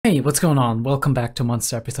Hey, what's going on? Welcome back to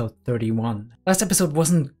Monster episode 31. Last episode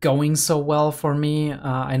wasn't going so well for me.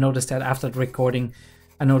 I noticed that after the recording,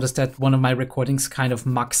 I noticed that one of my recordings kind of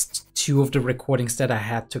muxed two of the recordings that I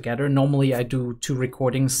had together. Normally I do two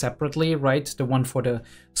recordings separately, right? The one for the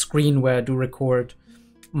screen where I do record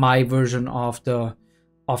my version of the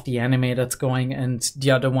anime that's going, and the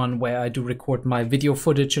other one where I do record my video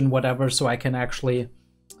footage and whatever, so I can actually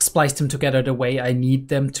splice them together the way I need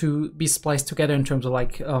them to be spliced together in terms of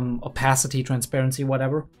like opacity, transparency,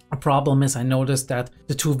 whatever. A problem is I noticed that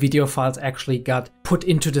the two video files actually got put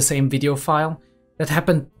into the same video file. That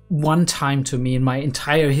happened one time to me in my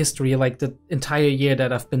entire history, like the entire year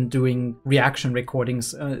that I've been doing reaction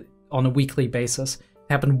recordings on a weekly basis.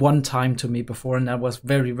 It happened one time to me before, and that was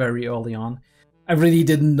very, very early on. I really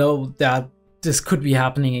didn't know that this could be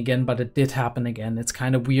happening again, but it did happen again. It's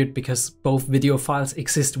kind of weird because both video files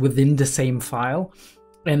exist within the same file,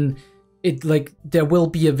 and there will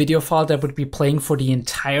be a video file that would be playing for the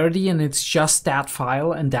entirety, and it's just that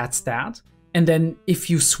file, and that's that. And then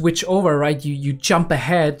if you switch over, right, you jump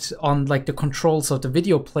ahead on like the controls of the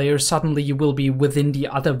video player, suddenly you will be within the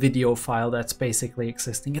other video file that's basically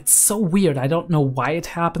existing. It's so weird. I don't know why it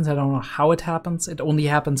happens. I don't know how it happens. It only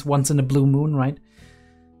happens once in a blue moon, right?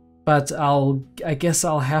 But I guess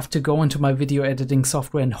I'll have to go into my video editing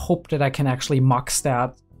software and hope that I can actually mux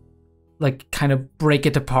that, like kind of break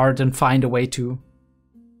it apart and find a way to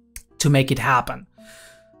make it happen.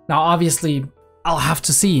 Now, obviously, I'll have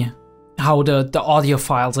to see how the audio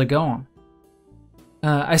files are going.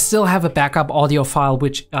 I still have a backup audio file,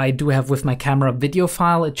 which I do have with my camera video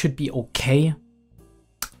file. It should be okay.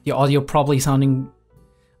 The audio probably sounding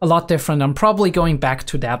a lot different. I'm probably going back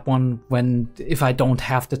to that one if I don't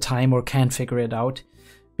have the time or can't figure it out,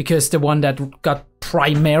 because the one that got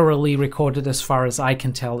primarily recorded, as far as I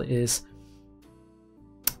can tell, is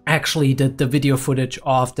actually the video footage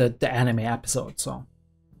of the anime episode. So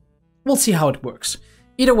we'll see how it works.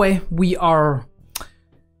 Either way, we are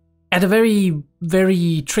at a very,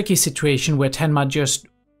 very tricky situation where Tenma just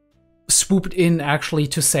swooped in actually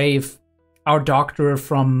to save our doctor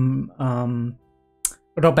from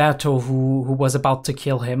Roberto, who was about to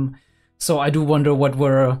kill him. So I do wonder what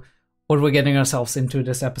we're getting ourselves into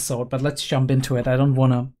this episode, but let's jump into it. I don't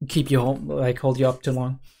want to keep you hold you up too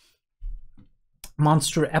long.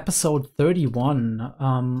 Monster episode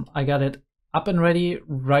 31. I got it up and ready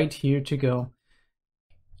right here to go.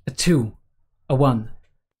 A 2, a 1,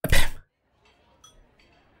 a pim.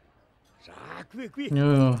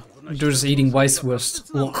 Oh, you're just eating Weisswurst.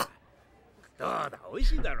 Ugh.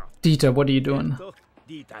 Dieter, what are you doing?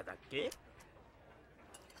 リーターだっけ？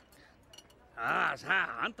ああさ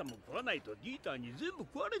あ、あんたも食わないとリーターに全部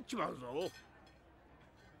食われちまうぞ。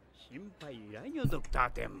心配いらんよ、ドクタ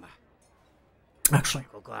ーテンマ。Actually.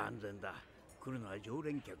 ここは安全だ。来るのは常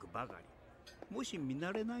連客ばかり。もし見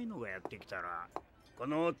慣れないのがやってきたら、こ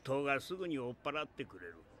のオットーがすぐに追っ払ってくれ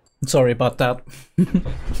る。Sorry about that.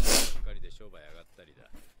 で商売上がったりだ。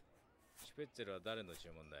シュペッツェルは誰の注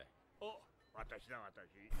文だい？お、私だ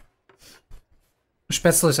私。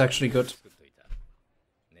Spätzle is actually good.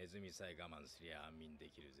 ネズミさえ我慢すりゃ安眠で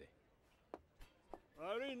きるぜ。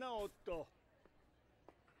悪いな、オット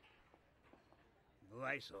ー。無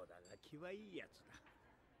愛想だが気はいいやつ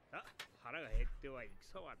だ。あ、腹が減っては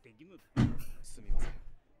戦はできぬ。すみません。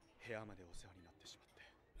部屋までお世話になってしまっ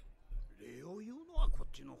て。礼を言うのはこっ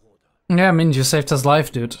ちの方だ。Yeah, I mean, you saved his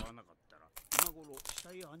life, dude. 今頃死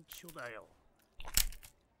体安置所だよ。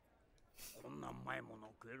こんなうまいもの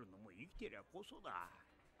食えるのも生きてりゃこそだ。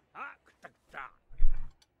あ、食った食った。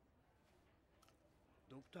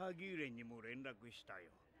ドクター・ギーレンにも連絡した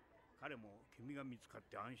よ。彼も君が見つかっ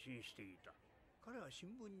て安心していた。彼は新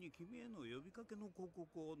聞に君への呼びかけの広告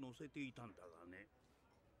を載せていたんだがね。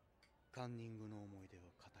カンニングの思い出を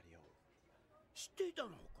語り合おう。知っていたの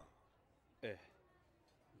か？ええ。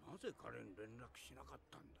なぜ彼に連絡しなかっ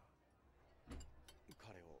たんだ？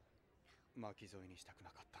彼を巻き添えにしたく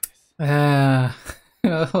なかったんです。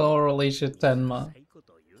Holy shit, Tenma.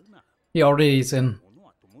 He already is in.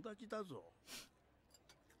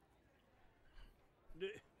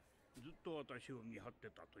 で、ずっと私を見張って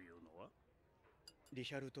たというのは？リ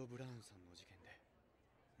ヒャルト・ブラウンさんの事件で。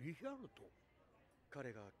リヒャルト？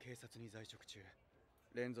彼が警察に在職中、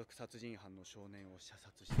連続殺人犯の少年を射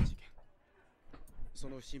殺した事件。そ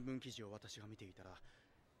の新聞記事を私が見ていたら、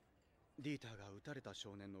ディーターが撃たれた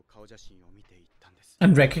少年の顔写真を見ていったんです。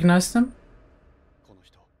And recognized him? この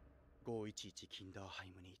人、511キンダーハ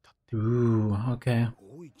イムにいたって。Ooh, okay.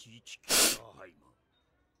 511キンダーハイム。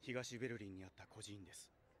東ベルリンにあった孤児院です。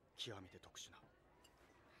極めて特殊な。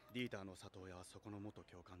ディーターの里親はそこの元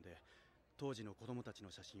教官で、当時の子供たちの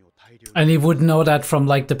写真を大量に And he would know that from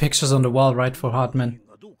like the pictures on the wall, right? For Hartman.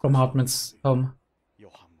 From Hartman's home. ヨ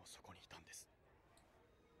ハンもそこにいたんです。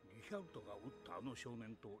リヒャルトが撃ったあの少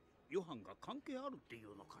年とヨハンが関係あるってい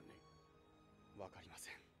うのかね。わかりませ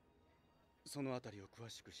ん。そのあたりを詳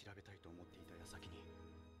しく調べたいと思っていた矢先に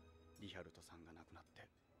リヒャルトさんが亡くなって、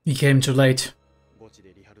 He came too late. 墓地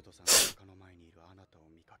でリヒャルトさんの墓の前にいるあなたを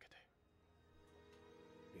見かけて、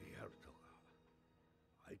リヒャルトが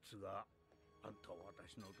あいつがあんたを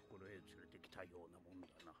私のところへ連れてきたようなもんだ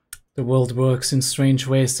な。 The world works in strange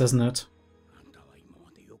ways, doesn't it? あんたは今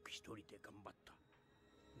までよく一人で頑張った。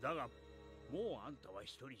だがもうあんたは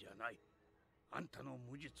一人じゃない。あんたの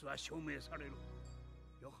無実は証明される。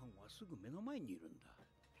ヨハンはすぐ目の前にいるんだ。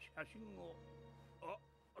写真を、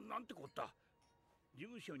なんてこった。事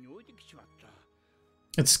務所に置いてきちまった。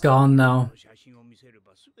 It's gone now. 写真を見せれ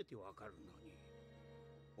ばすべてわかるのに。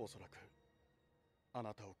おそらくあ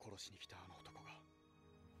なたを殺しに来たあの男が。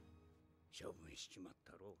処分しちまっ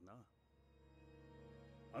たろうな。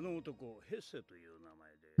あの男、ヘッセという名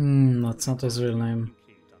前で。That's not his real name.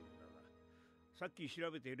 さっき調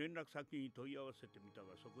べて連絡先に問い合わせてみた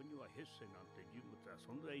が、そこにはヘッセなんて人物は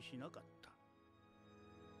存在しなかった。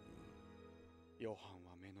ヨハン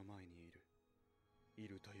は目の前にいる。い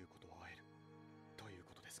るということは会える。という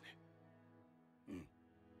ことですね。直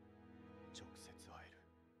接会える。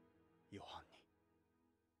ヨハンに。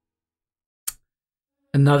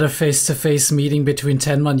Another face-to-face meeting between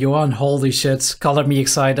Tenma and Johan. Holy shit. Color me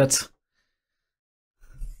excited.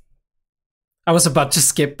 I was about to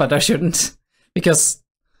skip, but I shouldn't. Because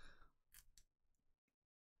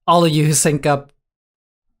all of you who sync up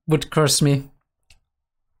would curse me.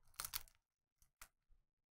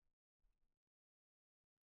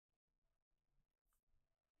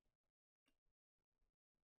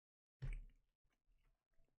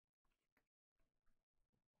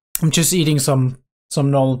 I'm just eating some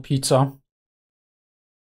normal pizza.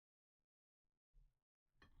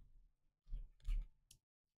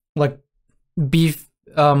 Like beef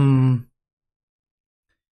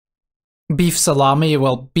beef salami,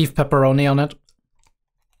 well, beef pepperoni on it.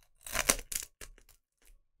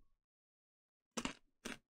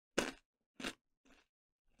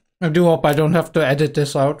 I do hope I don't have to edit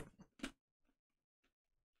this out.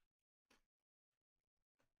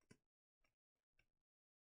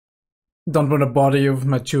 Don't want to bother you with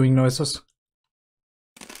my chewing noises.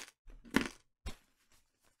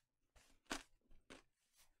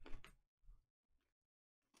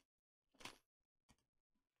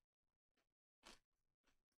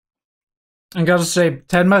 I gotta say,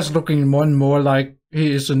 Tenma is looking more and more like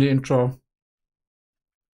he is in the intro.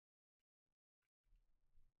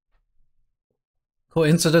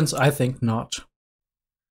 Coincidence? I think not.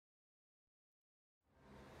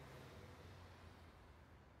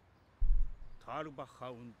 タールバッハ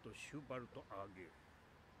ウンとシューバルト・アーゲール。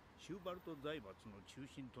シューバルト財閥の中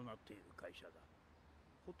心となっている会社だ。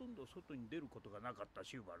ほとんど外に出ることがなかった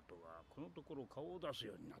シューバルトがこのところ顔を出す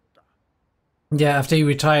ようになった。 Yeah, after he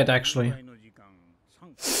retired, actually.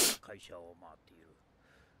 会社を回っている。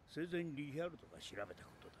生前リヒャルトが調べた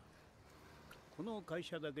ことだ。この会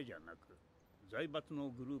社だけじゃなく、財閥の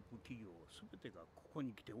グループ企業すべてがここ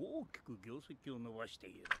に来て大きく業績を伸ばして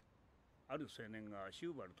いる。ある青年がシ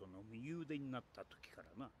ューバルトの右腕になった時か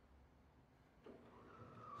らな。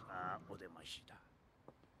さあ、お出ましだ。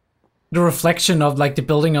The reflection of like the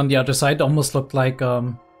building on the other side almost looked like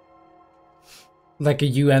a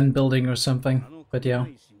UN building or something. But yeah.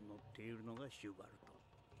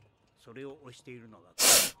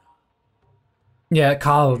 Yeah,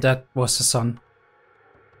 Carl, that was his son.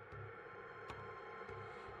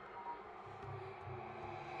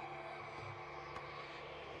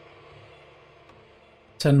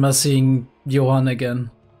 Tenma seeing Johan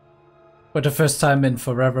again. For the first time in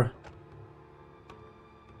forever.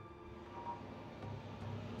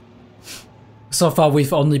 So far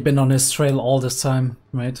we've only been on his trail all this time,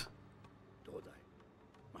 right? どうだい？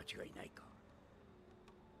間違いないか？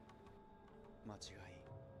間違い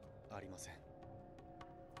ありません。よ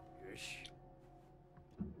し。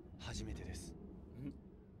初めてです。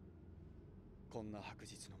こんな白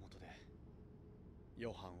日の下で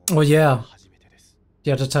ヨハンを Oh yeah. 初めてです。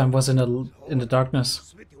The other time was in the darkness.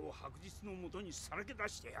 すべてを白日の下にさらけ出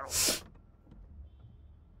してやろう。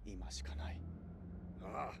今しかない。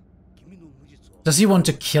ああ。Does he want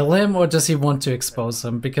to kill him or does he want to expose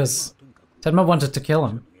him? Because Tenma wanted to kill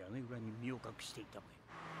him.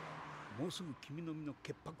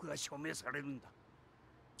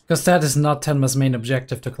 Because that is not Tenma's main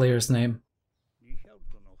objective to clear his name.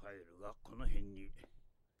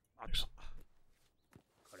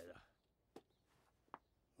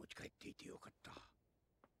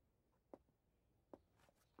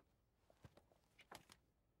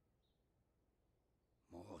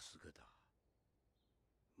 すぐだ。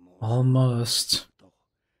Almost.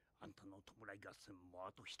 あんたの弔い合戦も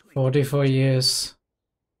あと一人。44 years.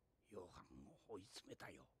 ヨハンを追い詰めた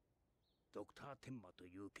よ。ドクター・テンマと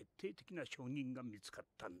いう決定的な証人が見つかっ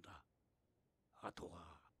たんだ。あとは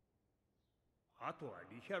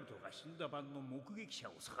リヒャルトが死んだ晩の目撃者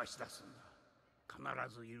を探し出すんだ。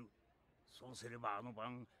必ずいる。そうすればあの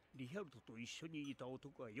晩、リヒャルトと一緒にいた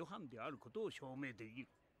男がヨハンであることを証明できる。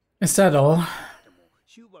Is that all? でも、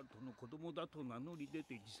シューバルトの子供だと名乗り出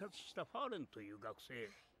て自殺したファーレンという学生。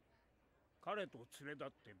彼と連れ立っ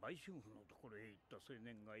て売春婦のところへ行った青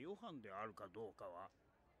年がヨハンであるかどうかは、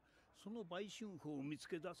その売春婦を見つ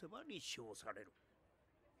け出せば立証される。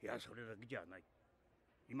いや、それだけじゃない。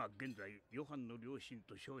今現在、ヨハンの両親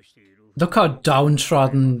と称している。Look how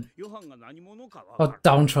downtrodden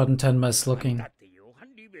Tenma is looking.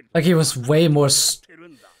 Like he was way more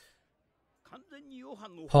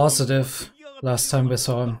positive last time we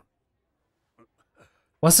saw him.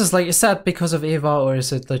 Was this like, is that because of Eva, or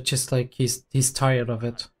is it like just like he's tired of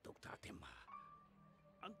it?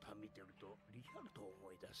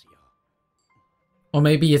 Or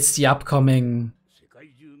maybe it's the upcoming.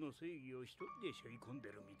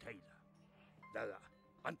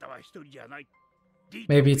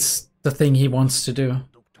 Maybe it's the thing he wants to do.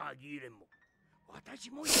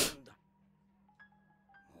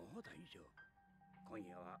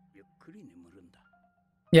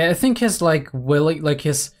 Yeah, I think his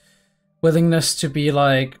his willingness to be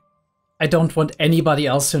like, I don't want anybody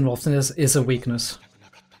else involved in this is a weakness.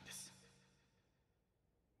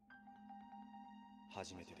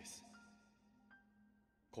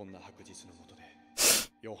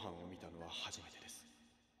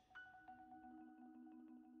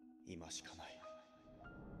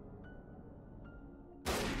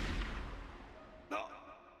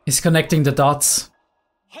 He's connecting the dots.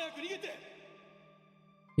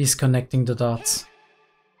 He's connecting the dots.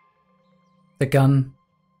 The gun.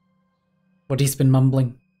 What he's been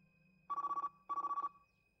mumbling.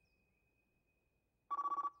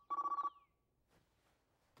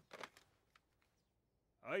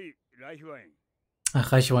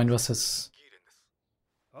 Reichwein was his.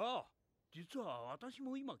 ああ、実は私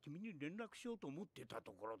も今君に連絡しようと思ってた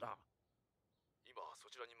ところだ。今そ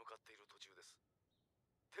ちらに向かっている途中です。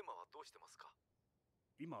テマはどうしてますか？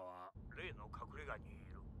今は例の隠れ家にい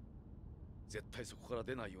る。絶対そこから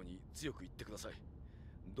出ないように強く言ってください。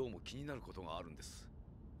どうも気になることがあるんです。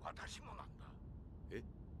私もなんだ。え？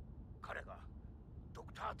彼が、ド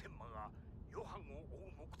クター・テンマがヨハンを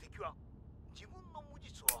追う目的は自分の無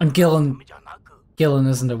実を And Gillen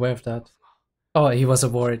isn't aware of that. Oh, he was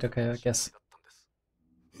worried, okay, I guess.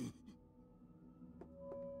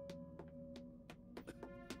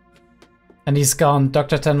 And he's gone.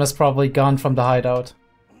 Dr. Tenma's probably gone from the hideout.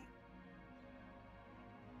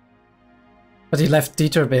 But he left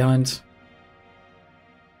Dieter behind.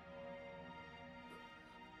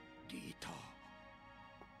 Dieter.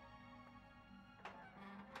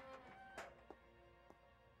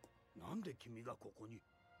 なんで君がここに？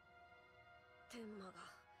テンマが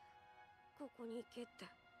ここに行けって。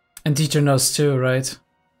And Dieter knows too, right?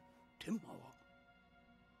 テンマは？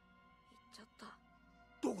行っちゃった。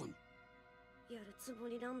どこに？やるつも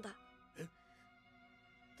りなんだ。え？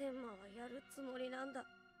テンマはやるつもりなんだ。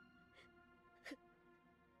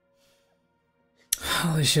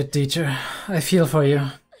Holy shit, Dieter. I feel for you.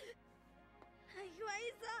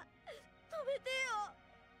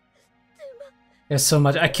 There's so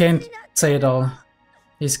much. I can't say it all.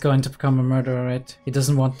 He's going to become a murderer, right? He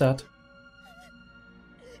doesn't want that.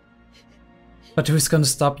 But who's gonna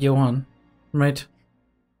stop Johan, right?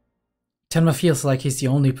 Tenma feels like he's the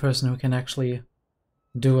only person who can actually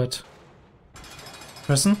do it.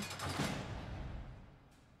 Person?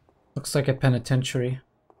 Looks like a penitentiary.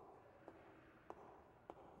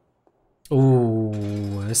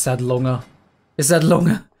 Ooh, is that Lunge? Is that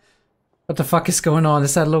Lunge? What the fuck is going on?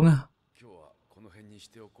 Is that Lunge?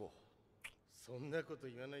 そんなこと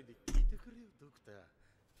言わないで聞いてくれよ、ドクター。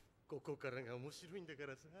ここからが面白いんだか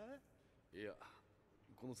らさ。いや、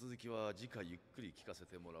この続きは次回ゆっくり聞かせ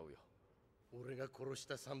てもらうよ。俺が殺し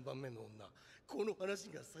た3番目の女、この話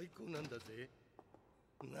が最高なんだぜ。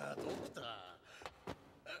なあ、ドクター。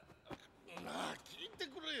なあ、聞いて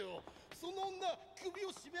くれよ。その女、首を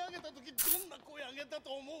締め上げた時どんな声上げた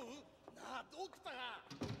と思う？なあ、ドクタ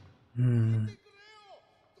ー。聞いてくれよ。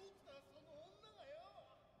ドクター、その女がよ。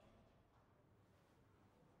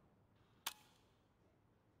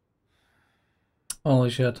Holy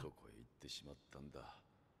shit.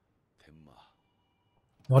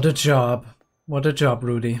 What a job. What a job,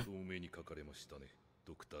 Rudy.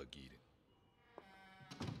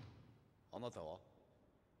 あなたは？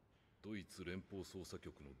ドイツ連邦捜査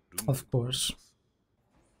局のルン Of course.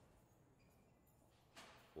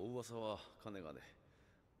 お噂は金がね、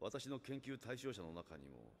私の研究対象者の中に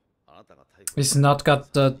もあなたが逮捕 He's not got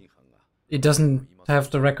the. It doesn't have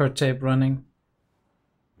the record tape running.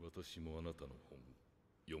 私もあなたの本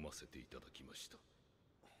読ませていただきました。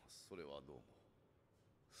それはどうも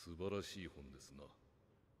素晴らしい本ですな。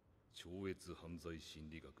超越犯罪心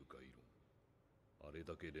理学概論。あれ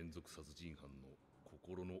だけ連続殺人犯の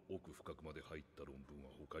心の奥深くまで入った論文は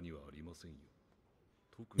他にはありませんよ。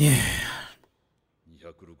特に262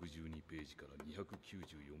ページから294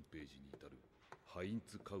ページに至るハイン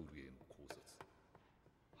ツ・カウルへの考察。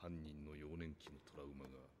犯人の幼年期のトラウマ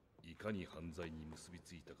がいかに犯罪に結び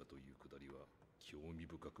ついたかというくだりは興味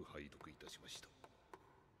深く拝読いたしました。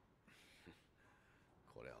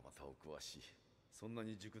これはまたお詳しい。そんな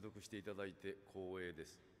に熟読していただいて光栄で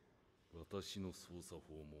す。私の捜査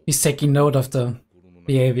法も He's taking note of the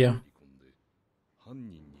behavior. 犯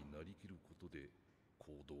人になりきることで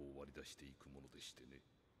行動を割り出していくものでしてね。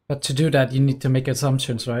But to do that, you need to make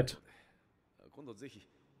assumptions, right? 今度ぜひ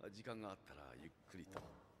時間があったらゆっくりと。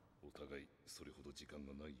お互いそれほど時間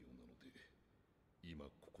がないようなので今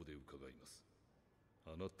ここで伺います。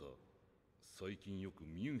あなた最近よく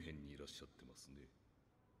ミュンヘンにいらっしゃってますね。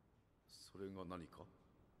それが何か？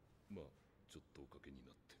まあちょっとおかけに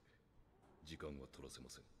なって時間は取らせま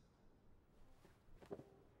せん。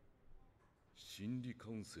心理カ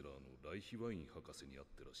ウンセラーのライヒワイン博士に会っ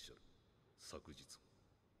てらっしゃる。昨日。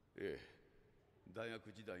ええ、大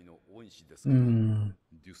学時代の恩師ですから。デュ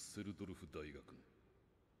ッセルドルフ大学の。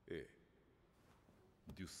ええ、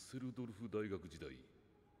デュッセルドルフ大学時代、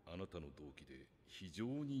あなたの同期で非常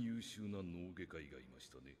に優秀な脳外科医がいまし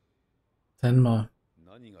たね。Tenma.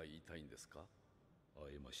 何が言いたいんですか？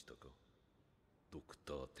会えましたか？ドク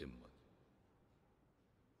ター・テンマに。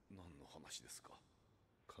何の話ですか？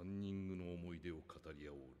カンニングの思い出を語り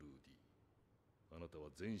合おう、ルーディ。あなたは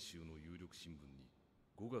全州の有力新聞に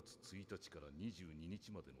5月1日から22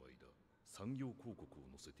日までの間、産業広告を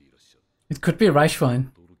載せていらっしゃる。It could be Reichwein.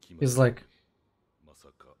 He's like. まさ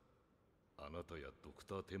か、あなたやドク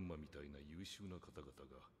ター・テンマみたいな優秀な方々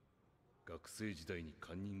が学生時代に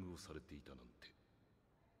カンニングをされていたなんて。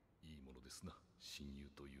いいものですな、親友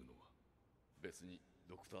というのは。別に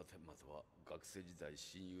ドクター・テンマとは学生時代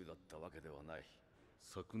親友だったわけではない。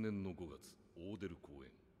昨年の5月、オーデル公演。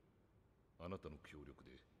あなたの協力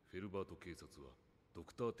でフェルバート警察はド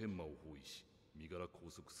クター・テンマを包囲し、身柄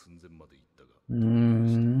拘束寸前まで行ったが、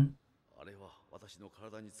あれは私の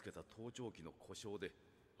体につけた盗聴器の故障で、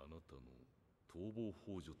あなたの逃亡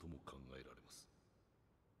幇助とも考えられます。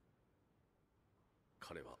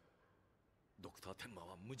彼はドクター・テンマ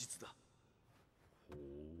は無実だ。ほう。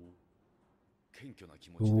謙虚な気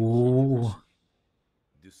持ちで聞いてほしい。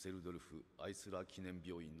デュッセルドルフ・アイスラー記念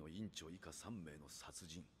病院の院長以下3名の殺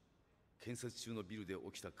人。建設中のビルで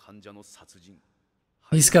起きた患者の殺人。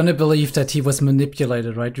He's gonna believe that he was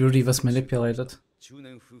manipulated, right? Rudy was manipulated. 中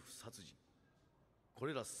年夫婦殺人。こ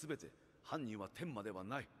れらすべて犯人は天馬では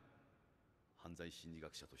ない。犯罪心理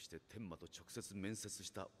学者として天馬と直接面接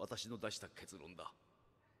した私の出した結論だ。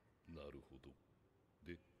なるほど。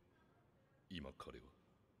で、今彼は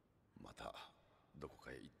またどこ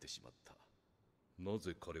かへ行ってしまった。な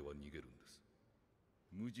ぜ彼は逃げるんです？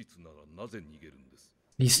無実ならなぜ逃げるんです？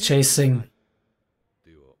 He's chasing.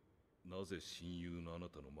 では、なぜ親友のあな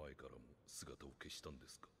たの前からも姿を消したんで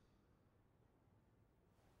すか？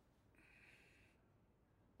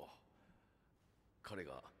あ、彼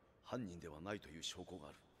が犯人ではないという証拠が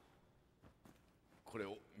ある。これ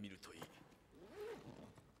を見るといい。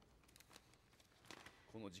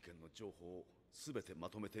この事件の情報をすべてま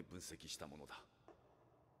とめて分析したものだ。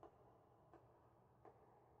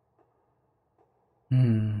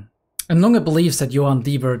And Lunga believes that Johan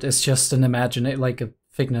Liebert is just an like a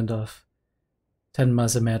figment of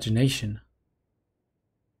Tenma's imagination.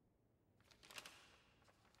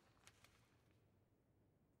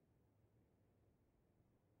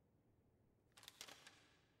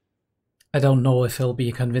 I don't know if he'll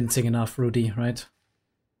be convincing enough, Rudy, right?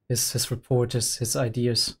 His report, his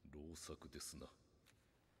ideas.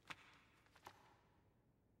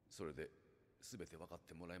 それで全て分かっ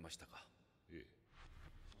てもらいましたか？ええ。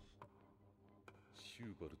シ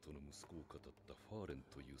ューバルトの息子を語ったファーレン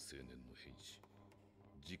という青年の兵士。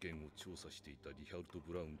事件を調査していたリハルト・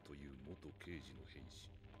ブラウンという元刑事の兵士。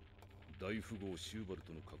大富豪シューバル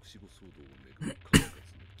トの隠し子騒動をめぐる数々の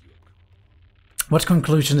疑惑。What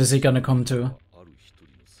conclusion is he gonna come to? ある一人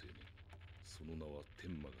の青年。その名は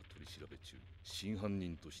天馬が取り調べ中、真犯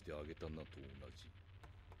人として挙げた名と同じ。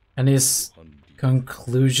And his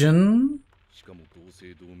conclusion?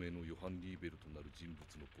 性同盟のヨハン・リーベルとなる人物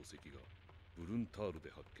の戸籍がブルンタールで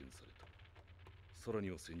発見された。さらに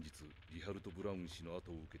は先日リハルト・ブラウン氏の後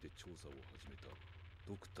を受けて調査を始めた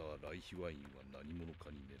ドクター・ライヒワインは何者か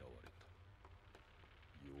に狙われた。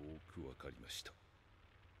よーくわかりました。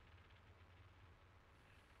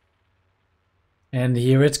 And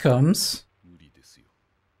here it comes. 無理ですよ。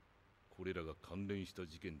これらが関連した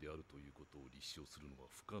事件であるということを立証するのは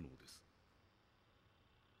不可能です。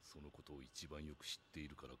そのことを一番よく知ってい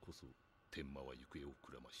るからこそ天馬は行方を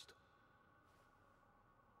くらました。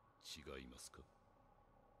違いますか？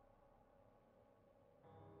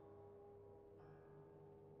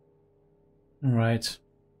 Right.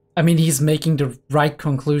 I mean, he's making the right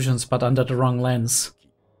conclusions, but under the wrong lens.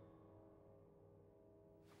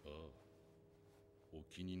 ああ、お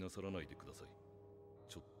気になさらないでください。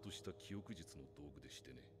ちょっとした記憶術の道具でして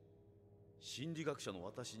ね。心理学者の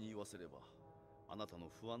私に言わせれば、あなた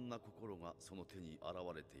の不安な心がその手に現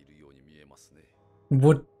れているように見えますね。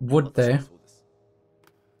Would they? そうです。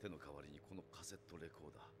手の代わりにこのカセットレコ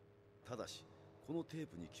ーダー。ただし、このテー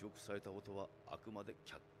プに記憶された音はあくまで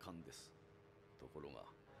客観です。ところが、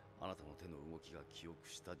あなたの手の動きが記憶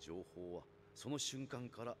した情報は、その瞬間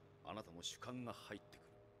からあなたの主観が入ってくる。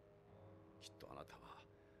きっとあなたは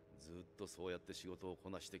ずっとそうやって仕事をこ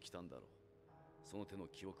なしてきたんだろう。その手の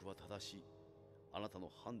記憶は正しい。あなたの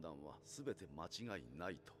判断はすべて間違いな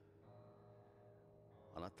いと。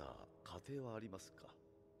あなた、家庭はありますか？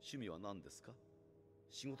趣味は何ですか？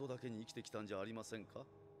仕事だけに生きてきたんじゃありませんか？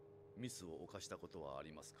ミスを犯したことはあ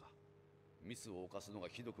りますか？ミスを犯すのが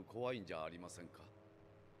ひどく怖いんじゃありませんか？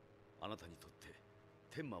あなたにとって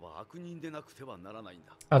天馬は悪人でなくてはならないん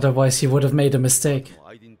だ。Otherwise, he would have made a mistake.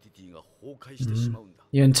 アイデンティティが崩壊してしまうんだ。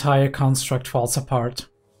Your entire construct falls apart.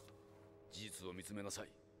 事実を見つめなさい。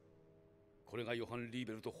これがヨハン・リー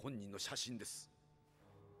ベルト本人の写真です。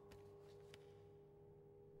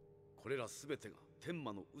これらすべてが天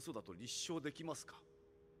馬の嘘だと立証できますか？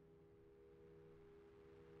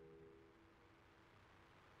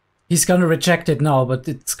 He's gonna reject it now, but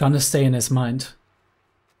it's gonna stay in his mind.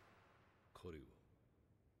 彼は、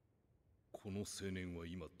この青年は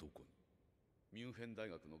今どこに？ミュンヘン大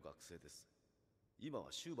学の学生です。今は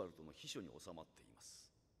シューバルトの秘書に収まっていま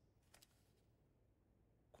す。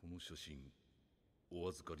この写真、お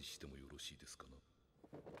預かりしてもよろしいですかな？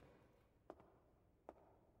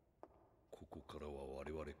ここからは我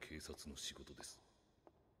々警察の仕事です。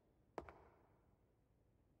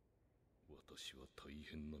私は大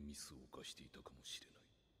変なミスを犯していたかもしれない。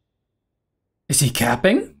Is he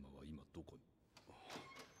capping?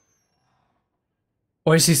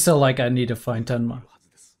 Or is he still like, I need to find Tenma?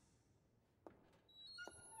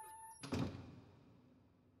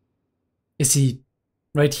 Is he...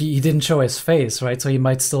 Right, he didn't show his face, right? So he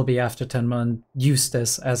might still be after Tenma and use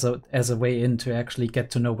this as a way in to actually get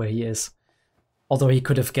to know where he is. Although he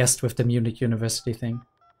could have guessed with the Munich University thing.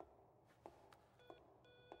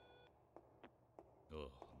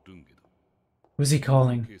 Who's he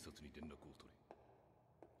calling?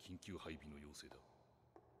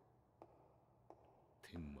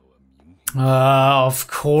 Ah, of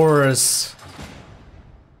course.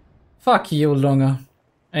 Fuck you, Lunge.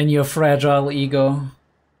 And your fragile ego.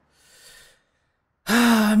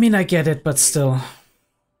 I mean, I get it, but still.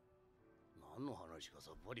 何の話かさ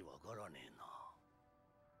っぱりわからねえな。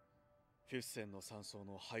フィッセンの山荘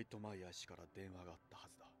のハイトマイヤー氏から電話があったは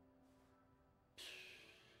ずだ。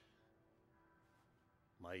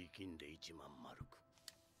前金で1万マルク。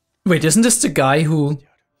Wait, isn't this the guy who...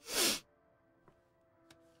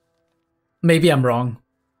 Maybe I'm wrong.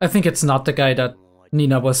 I think it's not the guy that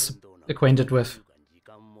Nina was acquainted with.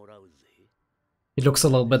 He looks a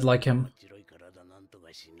little bit like him.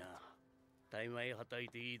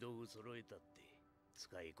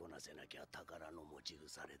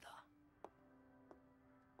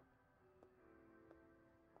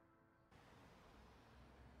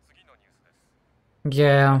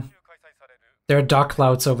 Yeah. There are dark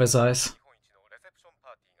clouds over his eyes.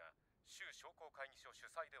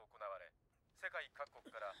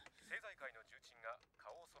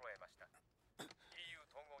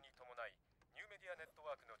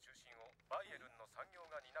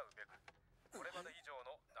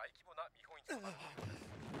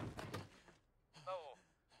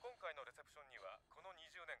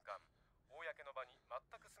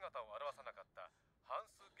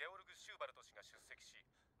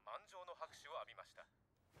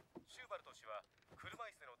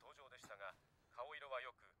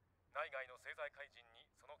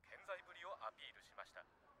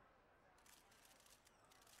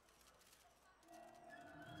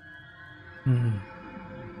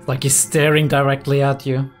 It's like he's staring directly at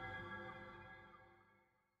you.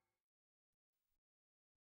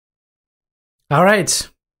 All right.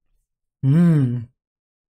 I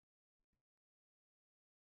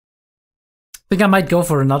think I might go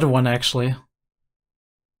for another one, actually.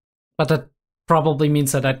 But that probably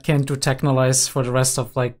means that I can't do Technolize for the rest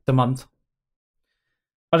of, like, the month.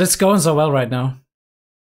 But it's going so well right now.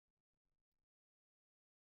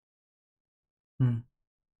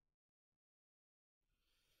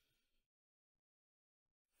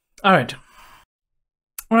 Alright.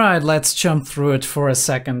 Alright, let's jump through it for a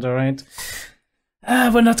second, alright?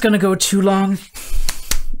 We're not gonna go too long,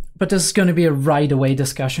 but this is gonna be a right-away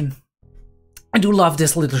discussion. I do love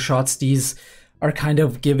these little shots. These are kind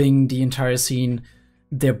of giving the entire scene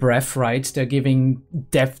their breath, right? They're giving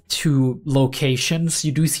depth to locations.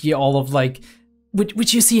 You do see all of, like,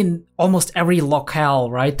 which you see in almost every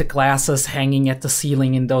locale, right? The glasses hanging at the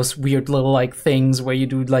ceiling in those weird little, like, things where you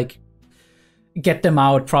do, like, get them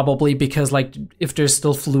out probably because, like, if there's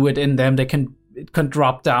still fluid in them, it can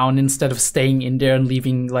drop down instead of staying in there and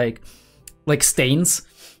leaving, like stains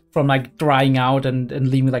from, like, drying out and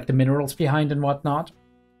leaving, like, the minerals behind and whatnot.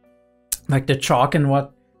 Like the chalk and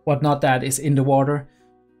whatnot that is in the water.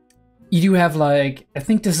 You do have, like, I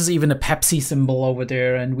think this is even a Pepsi symbol over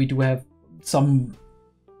there, and we do have some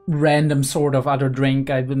random sort of other drink,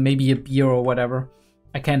 maybe a beer or whatever.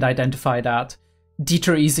 I can't identify that.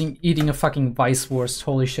 Dieter eating a fucking Weisswurst.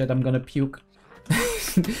 Holy shit, I'm gonna puke.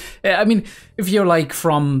 I mean, if you're, like,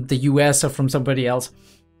 from the US or from somebody else,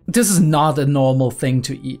 this is not a normal thing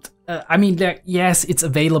to eat. I mean, yes, it's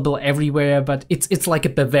available everywhere, but it's like a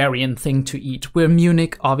Bavarian thing to eat. We're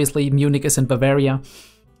Munich, obviously. Munich is in Bavaria.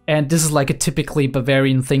 And this is like a typically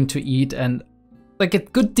Bavarian thing to eat. And, like, a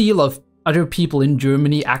good deal of other people in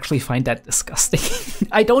Germany actually find that disgusting.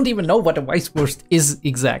 I don't even know what a Weisswurst is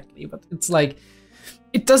exactly, but it's like,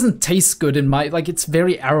 it doesn't taste good in my, like, it's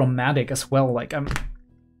very aromatic as well. Like, I'm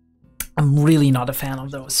really not a fan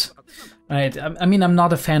of those. Right? I mean, I'm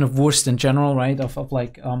not a fan of wurst in general, right? Of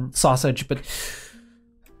like, sausage, but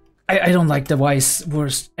I don't like the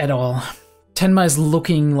Weisswurst at all. Tenma is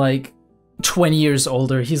looking like 20 years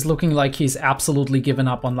older. He's looking like he's absolutely given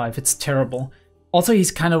up on life. It's terrible. Also,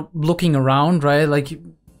 he's kind of looking around, right? Like,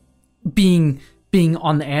 being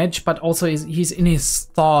on edge, but also he's in his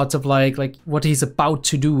thoughts of like what he's about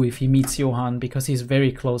to do if he meets Johann, because he's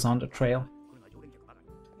very close on the trail.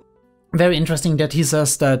 Very interesting that he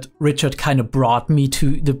says that Richard kind of brought you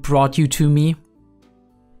to me,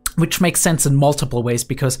 which makes sense in multiple ways,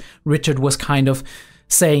 because Richard was kind of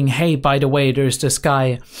saying, hey, by the way, there's this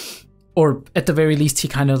guy, or at the very least he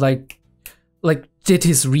kind of like did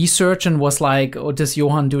his research and was like, oh, this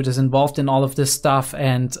Johann dude is involved in all of this stuff,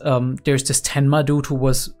 and there's this Tenma dude who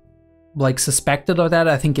was, like, suspected of that.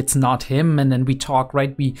 I think it's not him. And then we talk,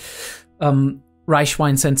 right?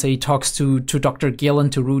 Reichwein Sensei talks to Dr. Gill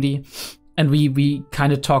and to Rudy, and we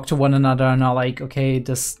kind of talk to one another and are like, okay,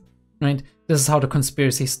 this is how the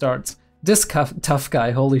conspiracy starts. This tough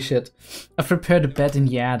guy, holy shit. I've prepared a bed in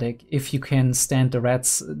the attic. If you can stand the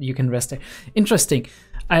rats, you can rest there. Interesting.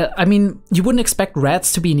 I mean, you wouldn't expect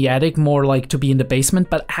rats to be in the attic, more like to be in the basement,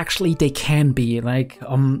 but actually they can be. Like,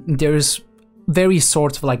 there's very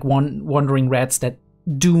sorts of, like, wandering rats that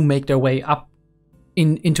do make their way up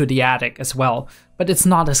into the attic as well, but it's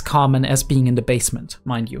not as common as being in the basement,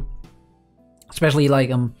 mind you. Especially, like,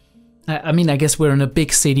 I mean, I guess we're in a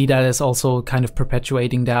big city that is also kind of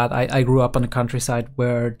perpetuating that. I grew up on the countryside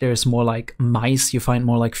where there's more, like, mice. You find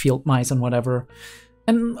more, like, field mice and whatever.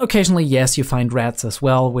 And occasionally, yes, you find rats as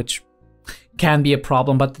well, which can be a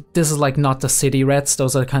problem, but this is, like, not the city rats.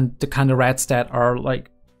 Those are the kind of rats that are, like,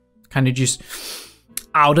 kind of just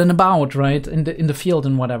out and about, right? In the field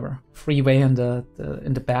and whatever. Freeway in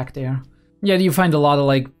the back there. Yeah, you find a lot of,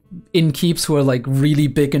 like, innkeeps who are, like, really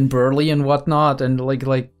big and burly and whatnot, and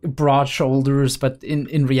like broad shoulders, but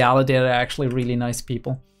in reality they're actually really nice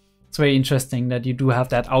people. It's very interesting that you do have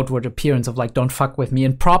that outward appearance of, like, don't fuck with me,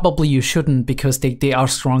 and probably you shouldn't, because they are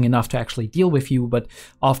strong enough to actually deal with you, but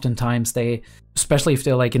oftentimes they, especially if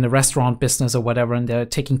they're, like, in the restaurant business or whatever, and they're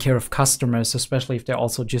taking care of customers, especially if they're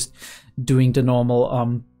also just doing the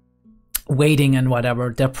normal waiting and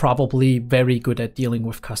whatever, they're probably very good at dealing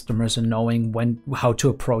with customers and knowing how to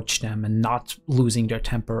approach them and not losing their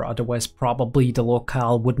temper. Otherwise, probably the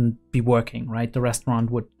locale wouldn't be working, right? The restaurant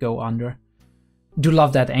would go under. Do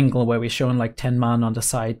love that angle where we're showing, like, Tenman on the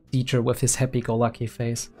side, Dieter with his happy-go-lucky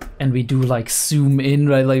face, and we do, like, zoom in,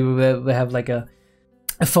 right? Like, we have like a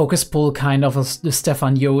a focus pull kind of the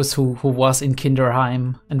Stefan Joos who was in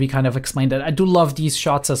Kinderheim, and we kind of explained that. I do love these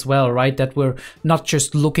shots as well, right? That we're not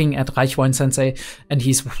just looking at Reichwein Sensei and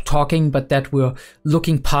he's talking, but that we're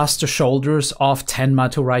looking past the shoulders of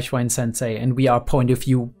Tenma to Reichwein Sensei, and we are point of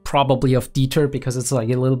view probably of Dieter because it's like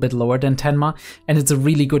a little bit lower than Tenma, and it's a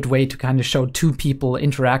really good way to kind of show two people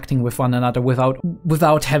interacting with one another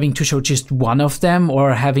without having to show just one of them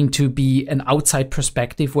or having to be an outside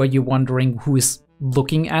perspective where you're wondering who is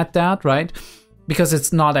looking at that, right? Because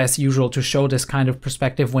it's not as usual to show this kind of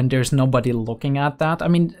perspective when there's nobody looking at that. I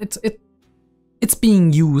mean, it's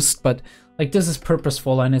being used, but like this is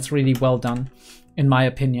purposeful and it's really well done, in my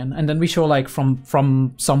opinion. And then we show like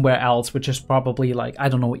from somewhere else, which is probably like, I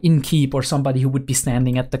don't know, Innkeep or somebody who would be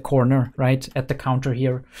standing at the corner, right, at the counter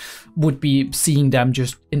here, would be seeing them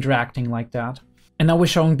just interacting like that. And now we're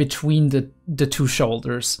showing between the two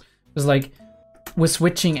shoulders. It's like we're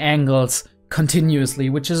switching angles continuously,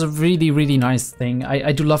 which is a really, really nice thing.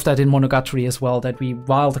 I do love that in Monogatari as well, that we,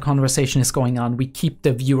 while the conversation is going on, we keep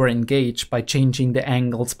the viewer engaged by changing the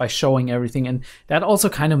angles, by showing everything, and that also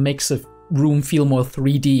kind of makes a room feel more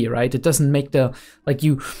 3D, right? It doesn't make the, like,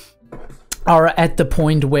 you are at the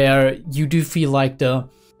point where you do feel like the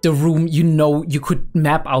room, you know, you could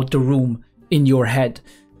map out the room in your head.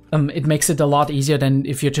 It makes it a lot easier than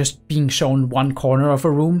if you're just being shown one corner of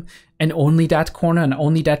a room and only that corner and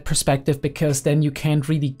only that perspective, because then you can't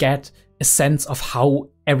really get a sense of how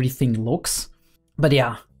everything looks. But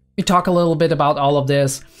yeah, we talk a little bit about all of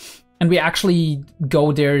this, and we actually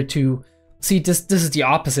go there to see this is the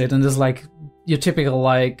opposite, and this is like your typical,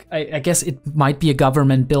 like, I guess it might be a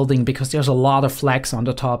government building because there's a lot of flags on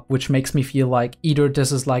the top, which makes me feel like either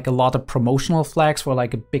this is like a lot of promotional flags for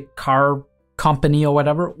like a big car company or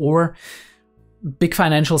whatever, or big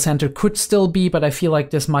financial center could still be, but I feel like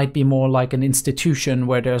this might be more like an institution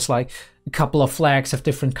where there's like a couple of flags of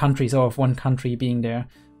different countries or of one country being there.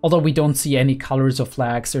 Although we don't see any colors of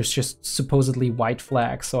flags, there's just supposedly white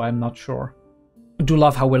flags, so I'm not sure. I do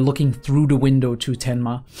love how we're looking through the window to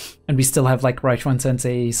Tenma, and we still have like Reichwein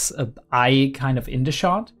Sensei's eye kind of in the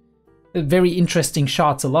shot. Very interesting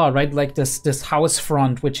shots a lot, right? Like this house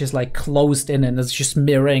front, which is like closed in and it's just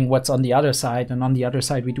mirroring what's on the other side. And on the other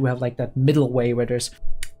side, we do have like that middle way where there's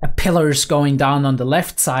pillars going down on the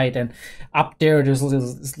left side, and up there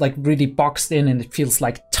there's like really boxed in and it feels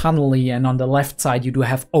like tunnely. And on the left side, you do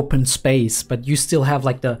have open space, but you still have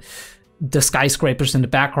like the skyscrapers in the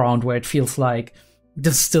background where it feels like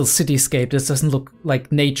this is still cityscape. This doesn't look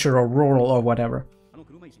like nature or rural or whatever.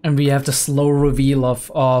 And we have the slow reveal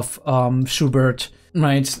of Schubert,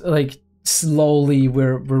 right? Like slowly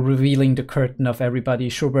we're revealing the curtain of everybody,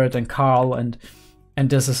 Schubert and Karl, and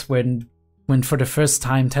this is when for the first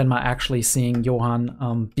time Tenma actually seeing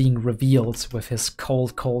Johann being revealed with his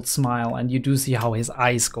cold smile, and you do see how his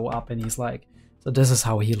eyes go up, and he's like, so this is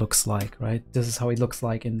how he looks like, right? This is how he looks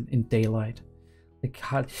like in daylight. Like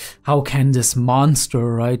how can this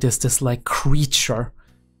monster, right? This like creature,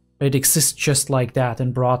 it exists just like that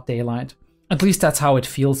in broad daylight. At least that's how it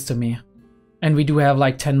feels to me. And we do have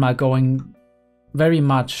like Tenma going very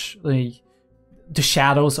much like the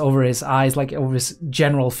shadows over his eyes, like over his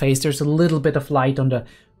general face. There's a little bit of light on the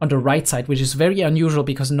right side, which is very unusual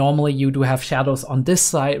because normally you do have shadows on this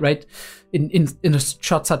side, right? In a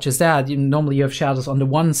shot such as that, normally you have shadows on the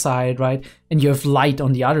one side, right? And you have light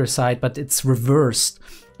on the other side, but it's reversed.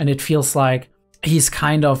 And it feels like he's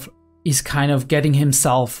kind of getting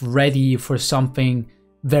himself ready for something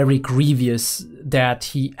very grievous that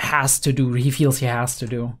he has to do, he feels he has to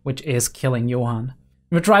do, which is killing Johann.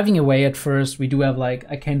 We're driving away at first. We do have like,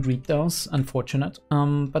 I can't read those, unfortunate,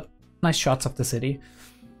 but nice shots of the city.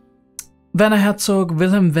 Werner Herzog,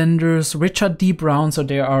 Wilhelm Wenders, Richard D. Brown, so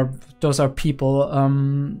those are people,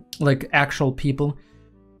 like actual people.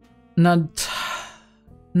 Natascha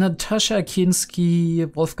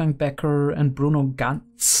Kinski, Wolfgang Becker, and Bruno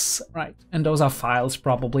Ganz, right? And those are files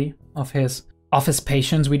probably of his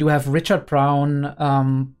patients. We do have Richard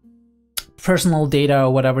Brown, personal data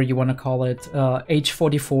or whatever you want to call it, age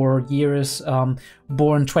 44 years,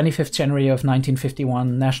 born 25th January of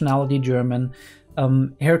 1951, nationality German,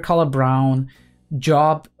 hair color brown,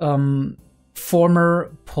 job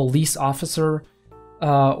former police officer,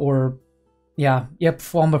 former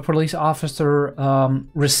police officer.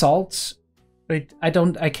 Results, right?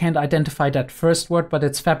 I can't identify that first word, but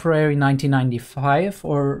it's February 1995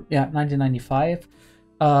 or 1995.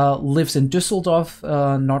 Lives in Düsseldorf,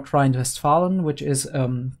 North Rhine-Westphalia, which is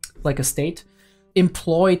like a state.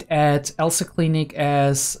 Employed at Else Klinik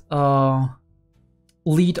as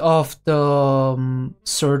lead of the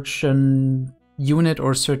surgeon unit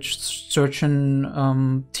or surgeon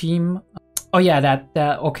team. Oh yeah, that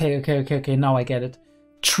okay, now I get it.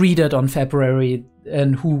 Treated on February,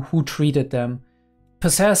 and who treated them?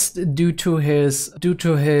 Possessed due to his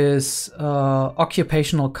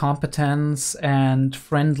occupational competence and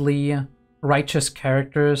friendly, righteous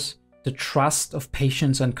characters, the trust of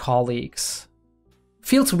patients and colleagues.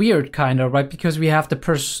 Feels weird, kind of, right? Because we have the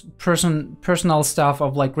personal stuff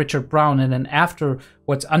of like Richard Brown, and then after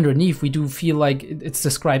what's underneath, we do feel like it's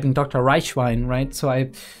describing Dr. Reichwein, right? So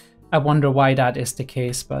I wonder why that is the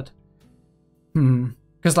case, but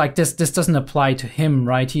because like this doesn't apply to him,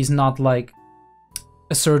 right? He's not like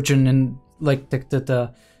a surgeon in like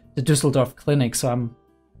the Düsseldorf clinic, so I'm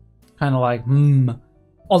kind of like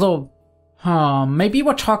Although, maybe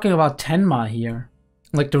we're talking about Tenma here,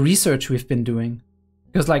 like the research we've been doing.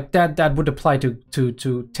 Because like that would apply to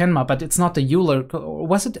Tenma, but it's not the Euler, or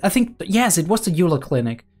was it? I think, yes, it was the Euler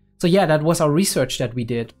clinic. So yeah, that was our research that we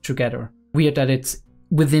did together. Weird that it's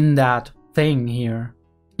within that thing here.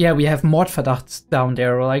 Yeah, we have Mordverdacht down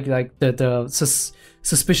there, like the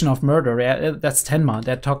suspicion of murder. Yeah, that's Tenma.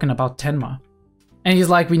 They're talking about Tenma. And he's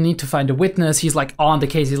like, we need to find a witness. He's like on the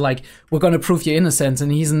case. He's like, we're gonna prove your innocence,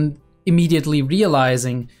 and he's immediately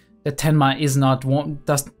realizing that Tenma is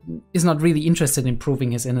not really interested in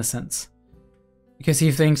proving his innocence, because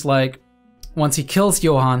he thinks like once he kills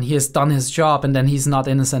Johann, he has done his job, and then he's not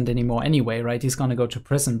innocent anymore anyway, right? He's gonna go to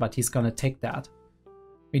prison, but he's gonna take that.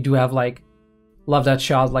 We do have like, love that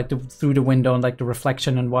shot, like through the window and like the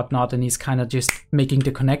reflection and whatnot, and he's kind of just making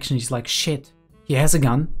the connection. He's like, shit, he has a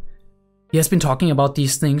gun. He has been talking about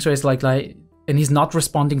these things, so it's like, and he's not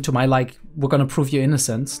responding to my like, we're gonna prove your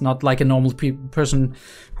innocence. Not like a normal person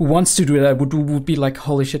who wants to do that would be like,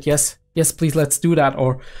 holy shit, yes, please, let's do that.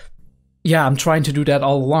 Or, yeah, I'm trying to do that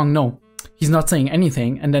all along. No, he's not saying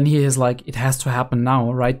anything. And then he is like, it has to happen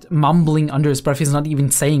now, right? Mumbling under his breath. He's not even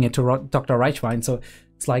saying it to Dr. Reichwein. So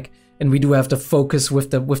it's like, and we do have the focus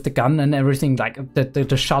with the gun and everything, like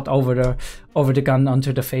the shot over the gun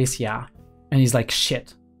onto the face. Yeah. And he's like,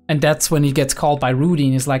 shit. And that's when he gets called by Rudy,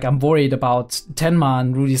 and he's like, I'm worried about Tenma,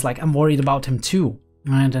 and Rudy's like, I'm worried about him too.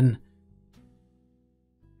 And then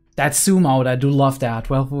that zoom out, I do love that.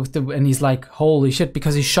 Well, and he's like, holy shit,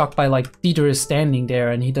 because he's shocked by like Dieter is standing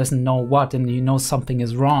there and he doesn't know what, and you know something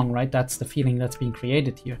is wrong, right? That's the feeling that's being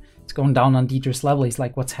created here. It's going down on Dieter's level. He's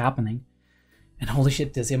like, what's happening? And holy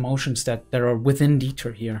shit, there's emotions that are within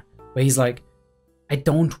Dieter here, where he's like, I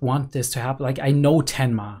don't want this to happen. Like, I know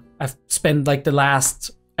Tenma. I've spent like the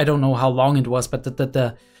last, I don't know how long it was, but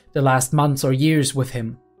the last months or years with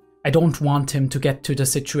him. I don't want him to get to the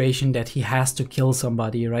situation that he has to kill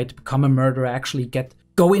somebody, right? Become a murderer, actually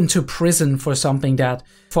go into prison for something that,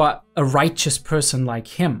 for a righteous person like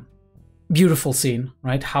him. Beautiful scene,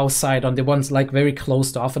 right? House side on the ones like very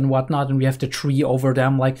closed off and whatnot, and we have the tree over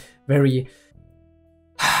them, like very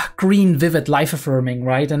green, vivid, life-affirming,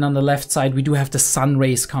 right? And on the left side, we do have the sun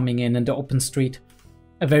rays coming in and the open street.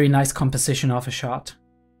 A very nice composition of a shot.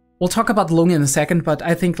 We'll talk about Lung in a second, but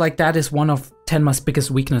I think like that is one of Tenma's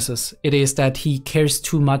biggest weaknesses. It is that he cares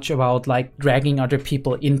too much about like dragging other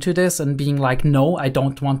people into this and being like, no, I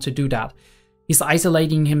don't want to do that. He's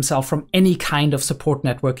isolating himself from any kind of support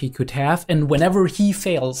network he could have. And whenever he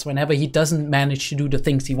fails, whenever he doesn't manage to do the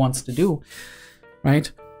things he wants to do,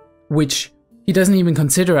 right? Which he doesn't even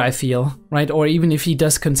consider, I feel, right? Or even if he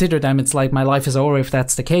does consider them, it's like, my life is over if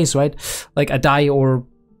that's the case, right? Like I die, or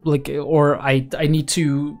I need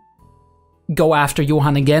to go after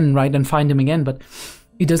Johann again, right, and find him again. But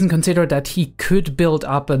he doesn't consider that he could build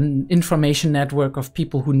up an information network of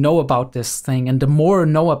people who know about this thing, and the more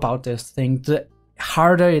know about this thing, the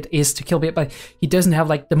harder it is to kill people. But he doesn't have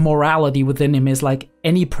like the morality within him is like,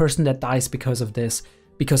 any person that dies because of this,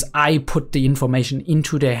 because I put the information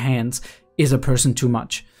into their hands, is a person too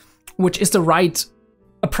much, which is the right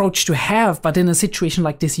approach to have. But in a situation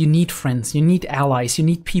like this, you need friends, you need allies, you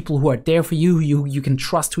need people who are there for you, you can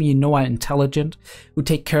trust, who you know are intelligent, who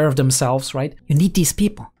take care of themselves, right? You need these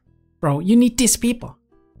people, bro. You need these people.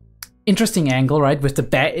 Interesting angle, right? With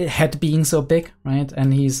the head being so big, right?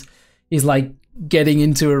 And he's like getting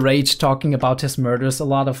into a rage talking about his murders. A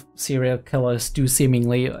lot of serial killers do,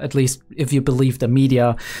 seemingly, at least if you believe the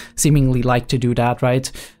media, seemingly like to do that,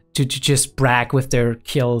 right? To just brag with their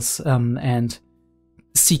kills and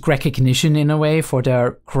seek recognition in a way for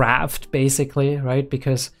their craft, basically, right?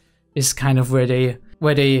 Because it's kind of where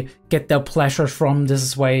they get their pleasure from.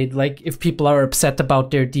 This way, like if people are upset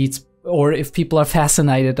about their deeds, or if people are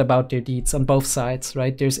fascinated about their deeds, on both sides,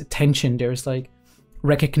 right? There's attention, there's like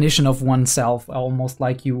recognition of oneself, almost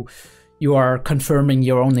like you are confirming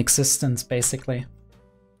your own existence, basically.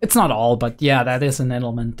 It's not all, but yeah, that is an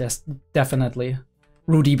element. There's definitely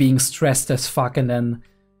Rudy being stressed as fuck, and then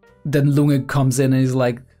then Lunge comes in and he's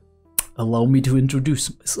like, allow me to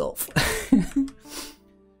introduce myself.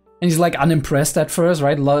 And he's like unimpressed at first,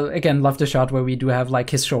 right? Again, love the shot where we do have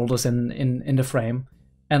like his shoulders in the frame.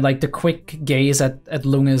 And like the quick gaze at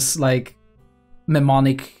Lunge's like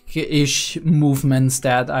mnemonic-ish movements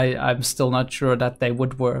that I'm still not sure that they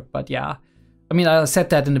would work, but yeah. I mean, I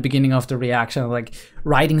said that in the beginning of the reaction, like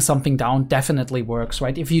writing something down definitely works,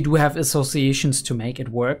 right? If you do have associations to make, it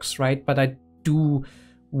works, right? But I do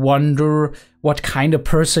wonder what kind of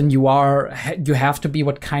person you are, you have to be,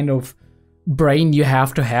 what kind of brain you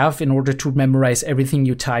have to have in order to memorize everything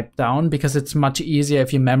you type down, because it's much easier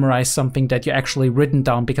if you memorize something that you actually written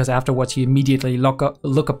down, because afterwards you immediately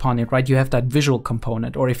look upon it, right? You have that visual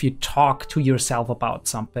component. Or if you talk to yourself about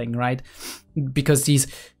something, right? Because these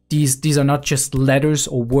are not just letters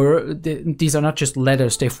or words. These are not just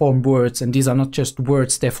letters, they form words. And these are not just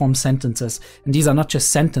words, they form sentences. And these are not just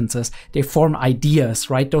sentences, they form ideas,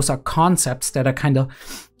 right? Those are concepts that are kind of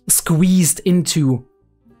squeezed into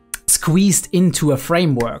a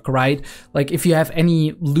framework, right? Like if you have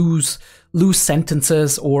any loose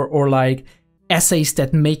sentences or like essays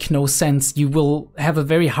that make no sense, you will have a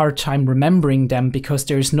very hard time remembering them because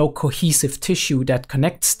there is no cohesive tissue that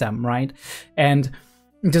connects them, right? And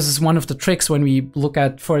this is one of the tricks when we look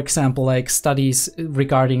at, for example, like studies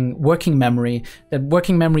regarding working memory, that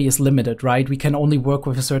working memory is limited, right? We can only work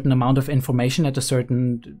with a certain amount of information at a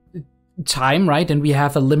certain time, right? And we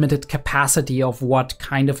have a limited capacity of what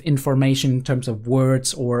kind of information in terms of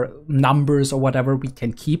words or numbers or whatever we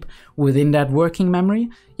can keep within that working memory.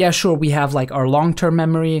 Yeah, sure, we have like our long-term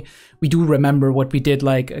memory. We do remember what we did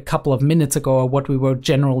like a couple of minutes ago or what we were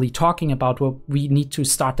generally talking about. Well, we need to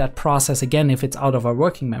start that process again if it's out of our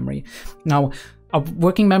working memory. Now, our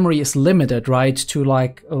working memory is limited, right, to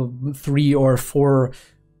like 3 or 4,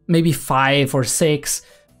 maybe 5 or 6,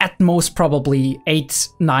 at most probably 8,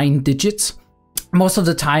 9 digits. Most of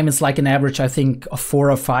the time it's like an average, I think, of 4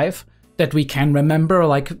 or 5 that we can remember,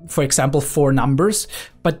 like for example 4 numbers.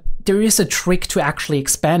 But there is a trick to actually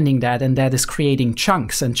expanding that, and that is creating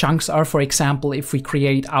chunks. And chunks are, for example, if we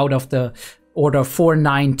create out of the order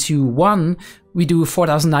 4921, we do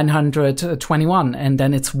 4921, and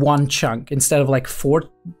then it's one chunk. Instead of like four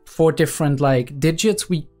different like digits,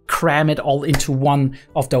 we cram it all into one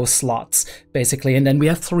of those slots, basically. And then we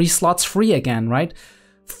have 3 slots free again, right?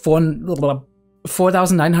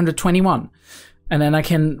 4921. And then I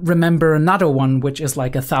can remember another one, which is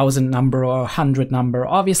like 1,000 number or 100 number.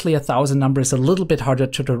 Obviously, 1,000 number is a little bit harder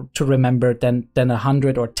to remember than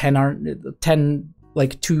 100 or 10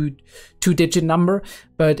 like two-digit number,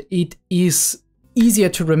 but it is easier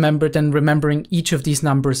to remember than remembering each of these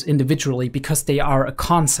numbers individually, because they are a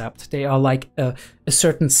concept. They are like a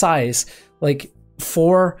certain size. Like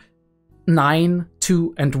 4, 9,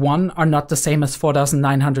 2, and 1 are not the same as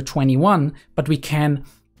 4,921, but we can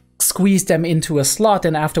squeeze them into a slot,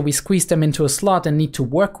 and after we squeeze them into a slot and need to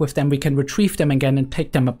work with them, we can retrieve them again and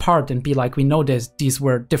take them apart and be like, we know these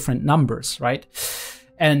were different numbers, right?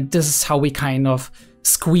 And this is how we kind of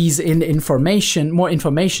squeeze in more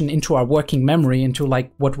information into our working memory, into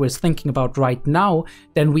like what we're thinking about right now,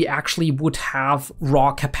 than we actually would have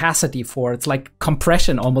raw capacity for. It's like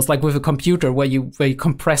compression, almost like with a computer, where you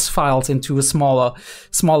compress files into a smaller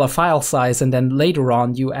file size, and then later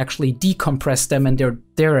on you actually decompress them and they're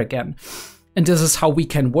there again. And this is how we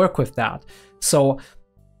can work with that. So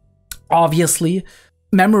obviously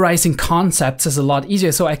memorizing concepts is a lot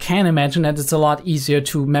easier. So I can imagine that it's a lot easier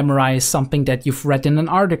to memorize something that you've read in an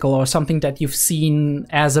article or something that you've seen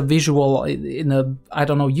as a visual in a, I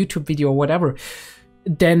don't know, YouTube video or whatever,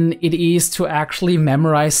 than it is to actually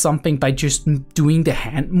memorize something by just doing the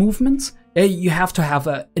hand movements. You have to have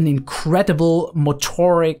an incredible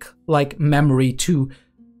motoric like memory to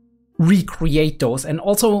recreate those. And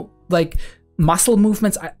also like muscle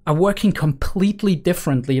movements are working completely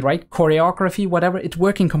differently, right? Choreography, whatever, it's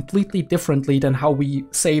working completely differently than how we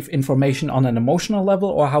save information on an emotional level,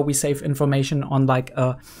 or how we save information on like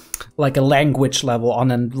a language level,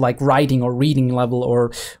 on an like writing or reading level,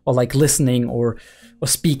 or like listening or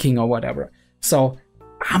speaking or whatever. So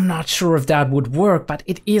I'm not sure if that would work, but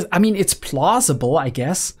it is, I mean, it's plausible, I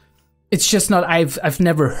guess. It's just not, I've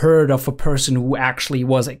never heard of a person who actually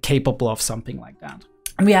was capable of something like that.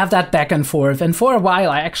 We have that back and forth, and for a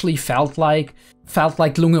while I actually felt like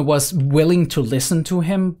Lunge was willing to listen to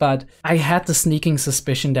him, but I had the sneaking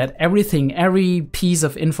suspicion that every piece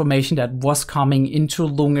of information that was coming into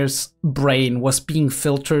Lunge's brain was being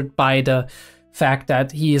filtered by the fact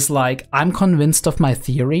that he is like, I'm convinced of my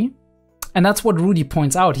theory. And that's what Rudy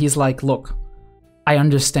points out. He's like, look, I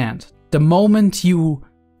understand. The moment you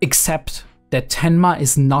accept that Tenma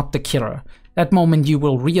is not the killer, that moment you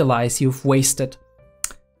will realize you've wasted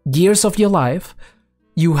years of your life.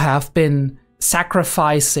 You have been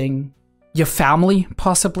sacrificing your family,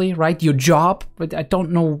 possibly, right? Your job, but I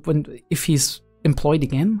don't know if he's employed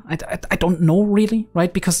again. I don't know really,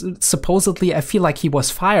 right? Because supposedly I feel like he was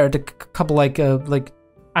fired a couple like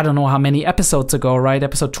I don't know how many episodes ago, right?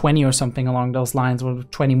 Episode 20 or something along those lines, or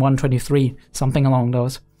 21, 23, something along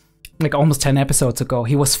those. Like almost 10 episodes ago.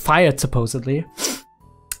 He was fired supposedly.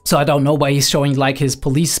 So I don't know why he's showing like his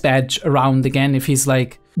police badge around again, if he's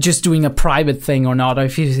like just doing a private thing or not, or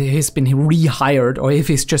if he's been rehired, or if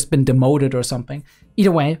he's just been demoted or something.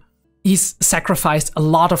 Either way, he's sacrificed a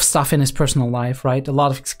lot of stuff in his personal life, right? A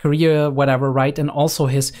lot of his career, whatever, right? And also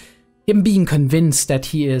him being convinced that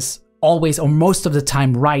he is always or most of the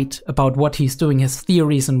time right about what he's doing, his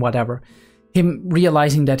theories and whatever. Him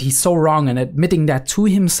realizing that he's so wrong and admitting that to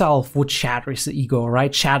himself would shatter his ego,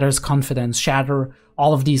 right? Shatter his confidence, shatter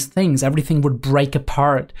all of these things. Everything would break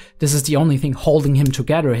apart. This is the only thing holding him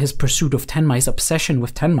together, his pursuit of Tenma, his obsession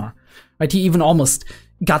with Tenma. Right? He even almost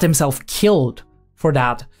got himself killed for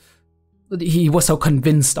that. He was so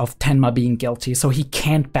convinced of Tenma being guilty, so he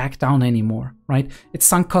can't back down anymore, right? It's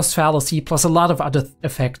sunk cost fallacy plus a lot of other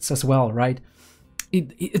effects as well, right?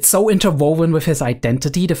 It's so interwoven with his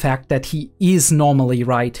identity, the fact that he is normally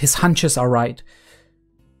right, his hunches are right,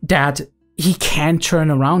 that he can't turn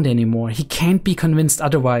around anymore. He can't be convinced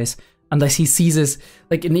otherwise unless he seizes,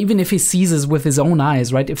 like, and even if he seizes with his own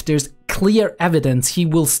eyes, right? If there's clear evidence, he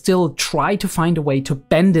will still try to find a way to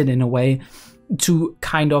bend it in a way to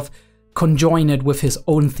kind of conjoin it with his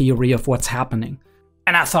own theory of what's happening.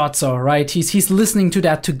 And I thought so, right? He's listening to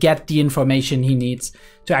that to get the information he needs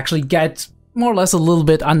to actually get more or less a little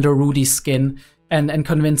bit under Rudy's skin and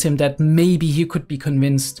convince him that maybe he could be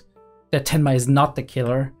convinced that Tenma is not the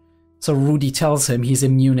killer. So Rudy tells him he's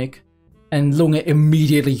in Munich, and Lunge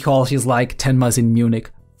immediately calls, he's like, Tenma's in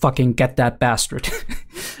Munich. Fucking get that bastard.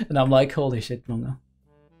 And I'm like, holy shit, Lunge.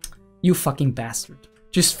 You fucking bastard.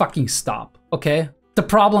 Just fucking stop, okay? The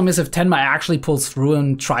problem is if Tenma actually pulls through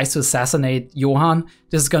and tries to assassinate Johann,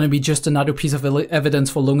 this is gonna be just another piece of evidence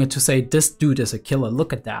for Lunge to say, this dude is a killer,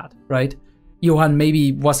 look at that, right? Johann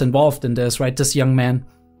maybe was involved in this, right? This young man.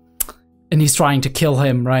 And he's trying to kill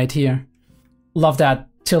him right here. Love that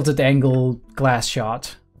tilted angle glass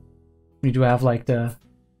shot. We do have like the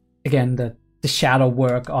shadow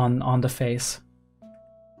work on the face.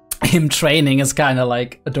 Him training is kind of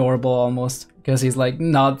like adorable almost, because he's like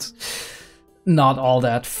not all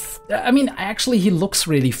that. I mean, actually he looks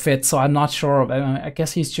really fit, so I'm not sure. I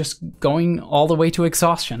guess he's just going all the way to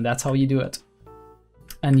exhaustion. That's how you do it.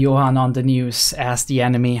 And Johann on the news as the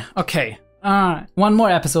enemy. Okay, one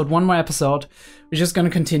more episode. We're just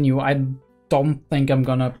gonna continue. I don't think I'm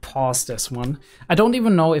gonna pause this one. I don't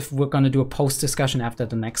even know if we're gonna do a post discussion after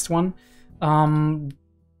the next one.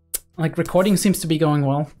 Like, recording seems to be going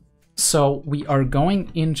well. So we are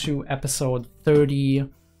going into episode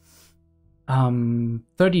 32.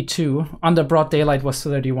 Under Broad Daylight was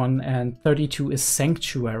 31, and 32 is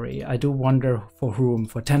Sanctuary. I do wonder for whom,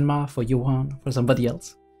 for Tenma, for Johann, for somebody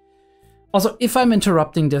else. Also, if I'm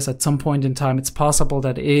interrupting this at some point in time, it's possible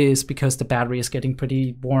that it is because the battery is getting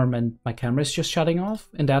pretty warm and my camera is just shutting off.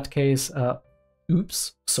 In that case,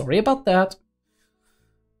 oops, sorry about that.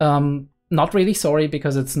 Not really sorry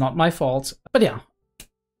because it's not my fault, but yeah.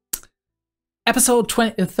 Episode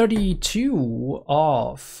 32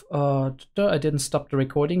 of, I didn't stop the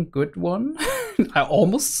recording, good one. I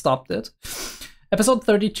almost stopped it. Episode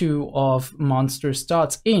 32 of Monster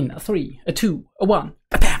starts in 3, 2, 1,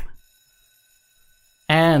 bam!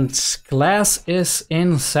 And class is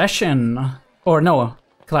in session. Or no,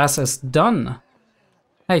 class is done.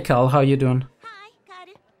 Hey Carl, how you doing? Hi, Carl.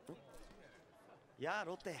 Yeah,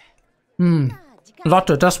 Lotte.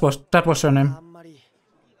 Lotte, that was her name.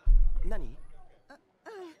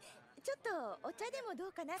 ちょっとお茶でもど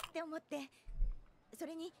うかなって思って。そ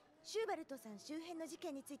れにシューバルトさん周辺の事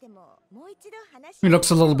件についてももう一度話し。He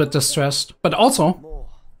looks a little bit distressed, but also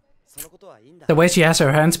the way she has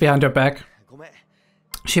her hands behind her back,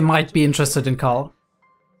 she might be interested in Carl.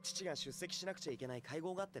 父が出席しなくちゃいけない会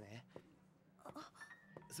合があってね。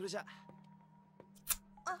それじゃ。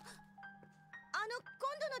今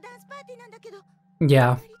度のダンスパーティーなんだけど。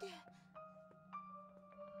Yeah.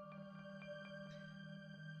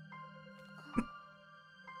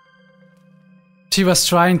 She was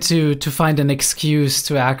trying to find an excuse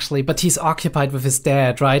to actually, but he's occupied with his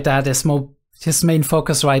dad, right? That is his main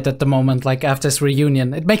focus right at the moment, like after his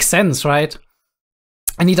reunion. It makes sense, right?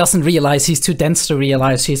 And he doesn't realize, he's too dense to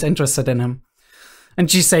realize she's interested in him.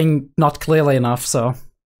 And she's saying not clearly enough, so.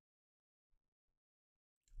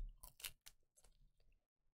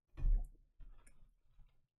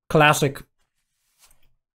 Classic.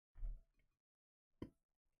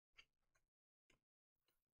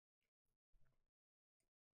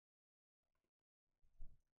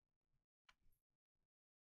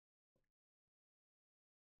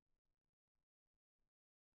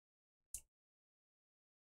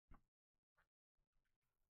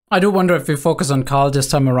 I do wonder if we focus on Carl this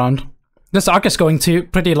time around. This arc is going to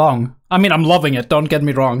pretty long. I mean, I'm loving it, don't get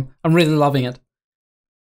me wrong. I'm really loving it.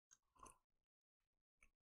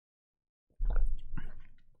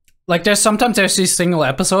 Like, sometimes there's these single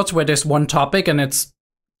episodes where there's one topic and it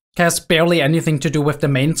has barely anything to do with the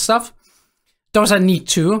main stuff. Those are neat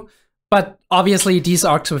too, but obviously these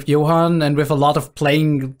arcs with Johan and with a lot of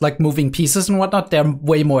playing, like, moving pieces and whatnot, they're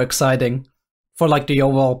way more exciting for, like, the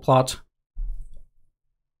overall plot.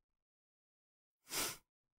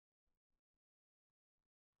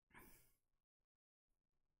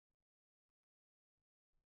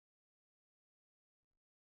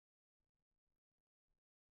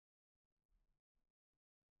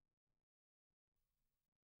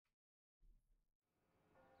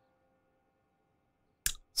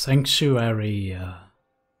 Sanctuary.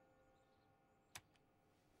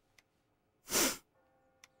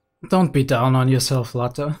 Don't be down on yourself,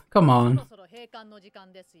 Lotta. Come on.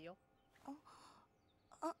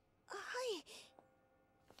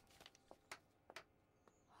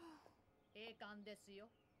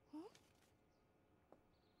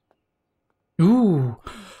 Ooh.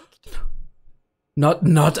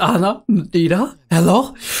 Not Anna. Nina.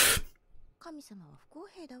 Hello?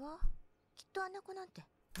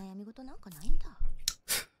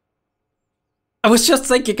 I was just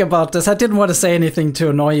thinking about this. I didn't want to say anything to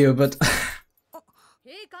annoy you, but...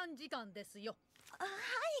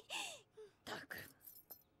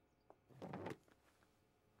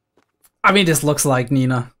 I mean, this looks like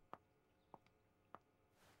Nina.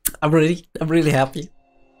 I'm really happy.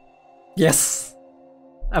 Yes.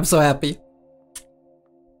 I'm so happy.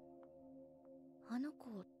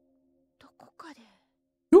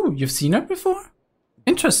 Ooh, you've seen her before?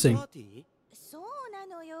 Interesting.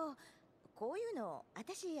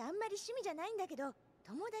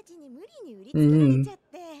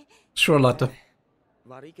 Sure, Lotta.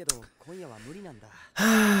 悪いけど今夜は無理なんだ。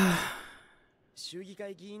州議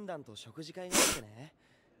会議員団と食事会があってね。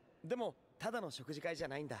でもただの食事会じゃ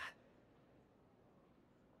ないんだ。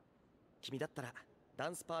君だったらダ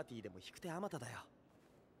ンスパーティーでも引く手あまただよ。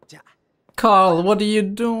じゃあ。Carl, what are you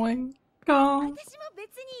doing? Carl. 私も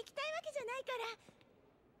別に行きたいわけじゃないから。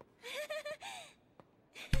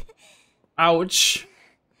Ouch.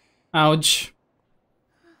 Ouch.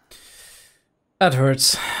 That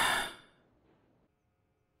hurts.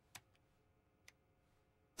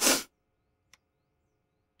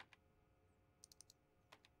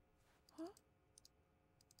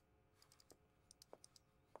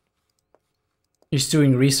 He's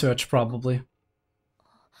doing research, probably.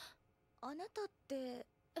 あなたって、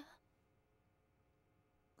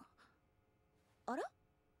あら？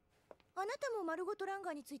あなたも丸ごとラン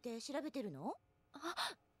ガーについて調べてるの？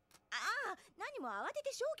何も慌て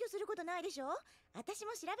て消去することないでしょ？私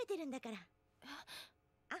も調べてるんだから。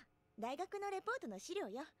大学のレポートの資料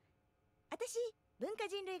よ。私、文化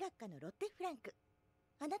人類学科のロッテ・フランク。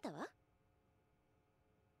あなたは？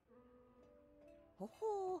ほ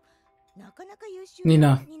ほう、なかなか優秀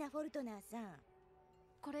なニナ・フォルトナーさん。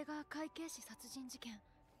これが会計士殺人事件。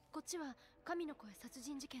こっちは神の声殺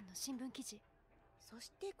人事件の新聞記事。そ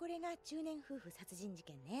してこれが中年夫婦殺人事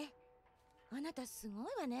件ね。あなたすごい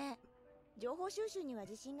わね。情報収集には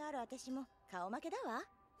自信がある私も顔負けだわ。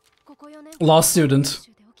ここ4年 Law student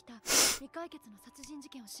州で起きた未解決の殺人事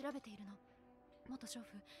件を調べているの。元娼婦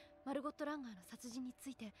マルゴット・ランガーの殺人につ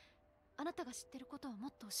いてあなたが知ってることをも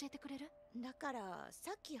っと教えてくれる？だから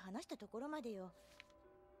さっき話したところまでよ。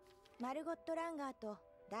マルゴット・ランガーと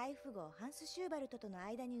大富豪ハンス・シューバルトとの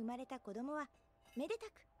間に生まれた子供はめでた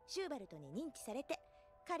くシューバルトに認知されて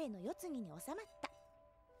彼の世継ぎに収まった。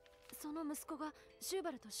その息子がシュー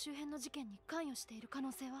バルト周辺の事件に関与している可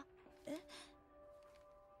能性は？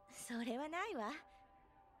それはないわ。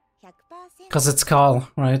100%。Because it's Carl,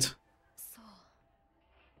 right? そう。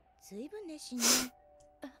随分熱心ね。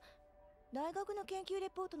大学の研究レ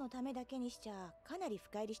ポートのためだけにしちゃかなり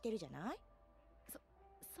深入りしてるじゃない？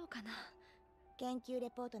そうかな。研究レ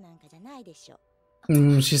ポートなんかじゃないでしょ。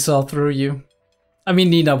She saw through you. I mean,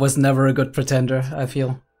 Nina was never a good pretender, I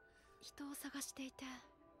feel. 人を探していて。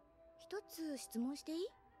一つ質問していい？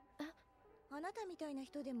あなたみたいな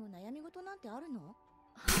人でも悩み事なんてあるの？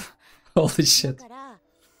 Holy shit. だから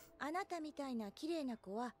あなたみたいな綺麗な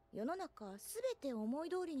子は世の中すべて思い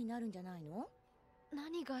通りになるんじゃないの？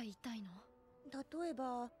何が言いたいの？例え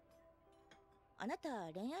ば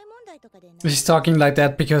She's talking like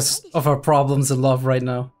that because of her problems in love right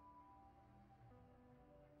now.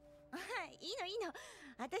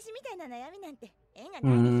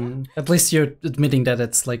 At least you're admitting that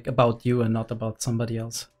it's like about you and not about somebody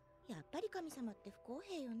else.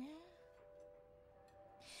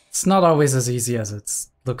 It's not always as easy as it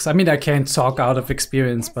looks. I mean, I can't talk out of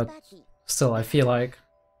experience, but still, I feel like...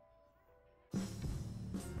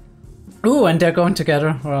 Ooh, and they're going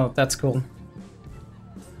together. Well, that's cool.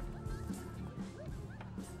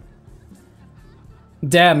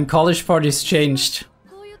 Damn, college parties changed.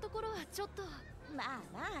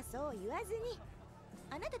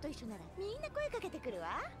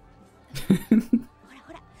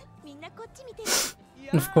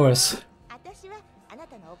 Of course.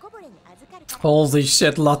 Holy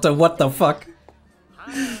shit, Lotta, what the fuck?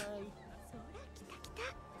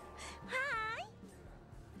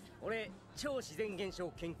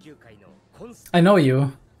 I know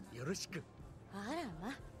you.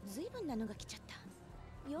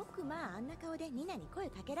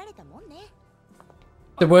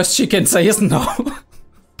 The worst she can say is no.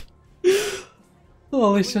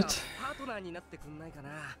 Holy shit.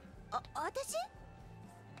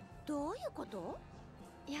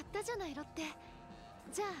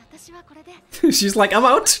 She's like, I'm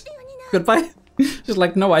out. Goodbye. She's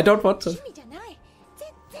like, no, I don't want to.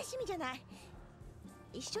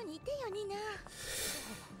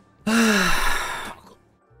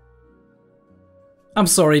 I'm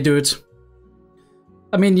sorry, dude.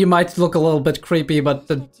 I mean, you might look a little bit creepy, but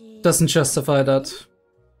that doesn't justify that.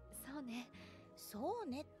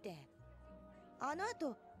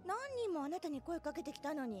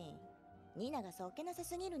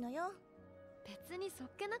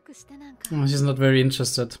 Oh, she's not very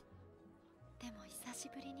interested.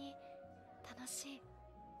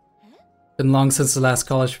 Been long since the last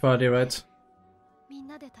college party, right?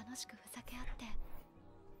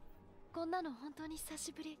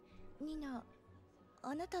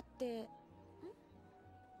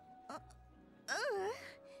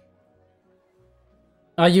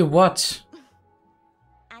 Are you what?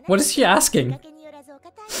 What is she asking?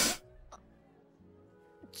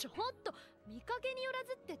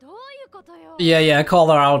 Yeah, call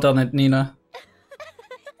her out on it, Nina.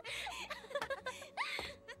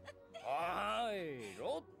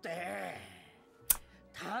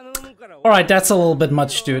 Alright, that's a little bit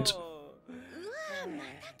much, dude.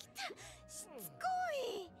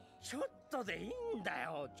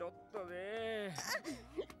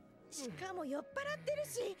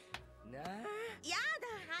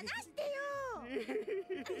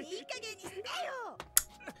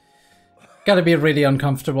 Gotta be really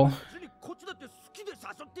uncomfortable.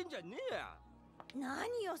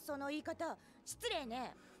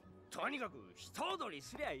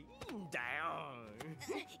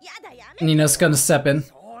 Nina's gonna step in.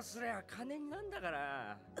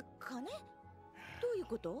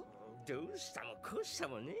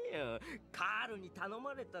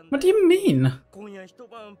 What do you mean?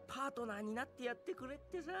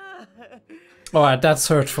 Oh, that's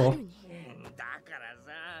hurtful.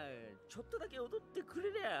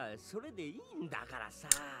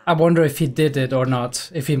 I wonder if he did it or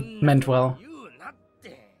not, if he meant well.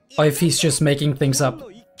 Or if he's just making things up.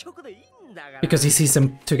 Because he sees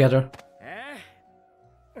them together.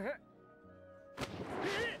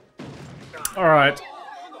 Alright.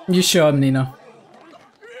 You show him, Nina.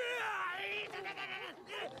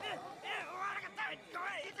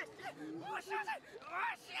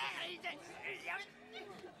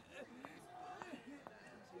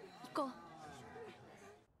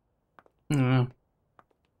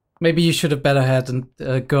 Maybe you should have better had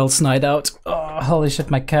a girls' night out. Oh, holy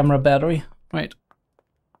shit, my camera battery. Right.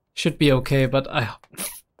 Should be okay, but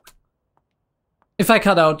if I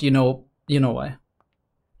cut out, you know why.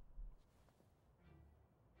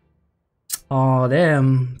 Oh,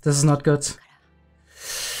 damn. This is not good.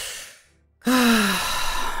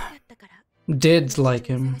 Did like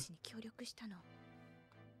him.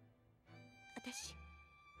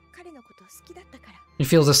 You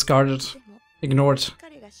feel discarded, ignored.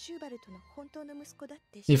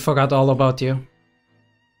 He forgot all about you.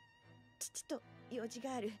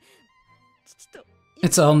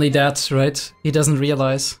 It's only that, right? He doesn't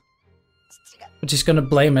realize. But she's gonna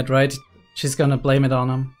blame it, right? She's gonna blame it on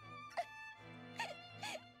him.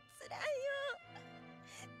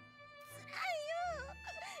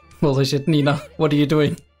 Holy shit, Nina, what are you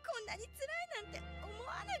doing?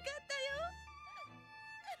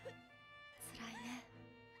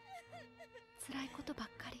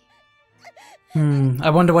 I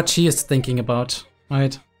wonder what she is thinking about,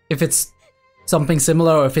 right? If it's something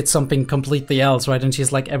similar or if it's something completely else, right? And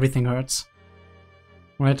she's like, everything hurts.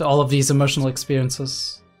 Right? All of these emotional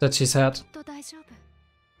experiences that she's had.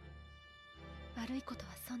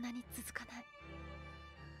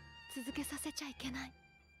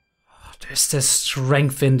 There's this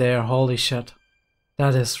strength in there, holy shit.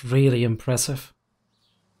 That is really impressive.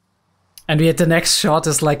 And we had the next shot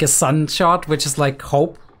is like a sun shot, which is like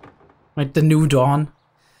hope. Like the new dawn.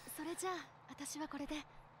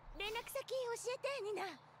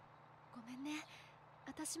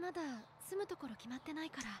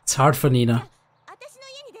 It's hard for Nina.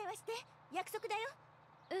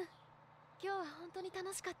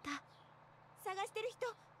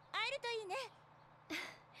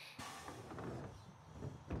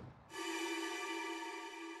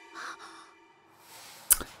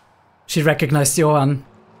 She recognized Johan.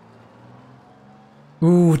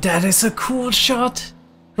 Ooh, that is a cool shot.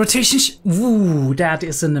 Rotation. Ooh, that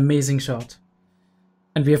is an amazing shot.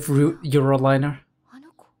 And we have Euroliner.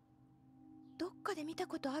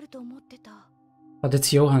 But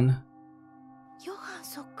it's Johan.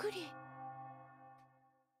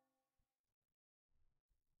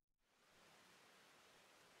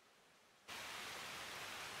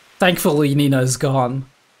 Thankfully, Nina is gone.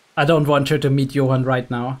 I don't want her to meet Johan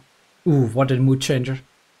right now. Ooh, what a mood changer.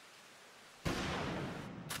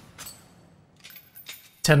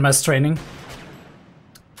 10 mass training.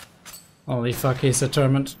 Holy fuck, he's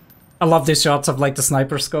determined. I love these shots of like the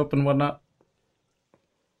sniper scope and whatnot.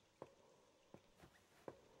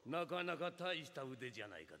 なかなか大した腕じゃ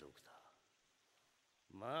ないか、ドクタ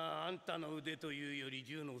ー。まあ、あんたの腕というより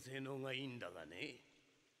銃の性能がいいんだがね。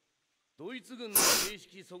ドイツ軍の正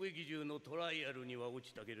式狙撃銃のトライアルには落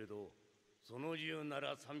ちたけれど、その銃な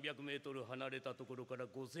ら300メートル離れたところから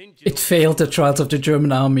5センチ。It failed the trials of the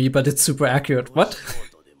German army, but it's super accurate. What?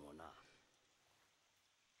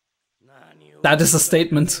 That is a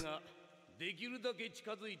statement. できるだけ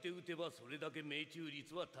近づいて撃てばそれだけ命中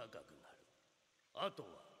率は高くなる。あとは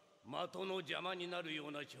的の邪魔になるよ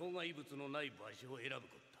うな障害物のない場所を選ぶ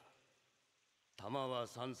ことだ。弾は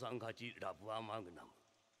338ラブアマグナム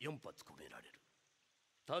4発込められる。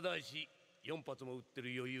ただし4発も撃って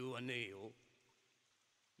る余裕はねえよ。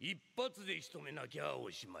一発で仕留めなきゃ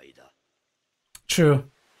おしまいだ。True.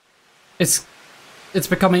 It's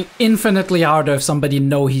becoming infinitely harder if somebody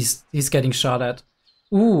knows he's getting shot at.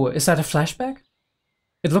 Ooh, is that a flashback?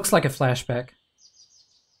 It looks like a flashback.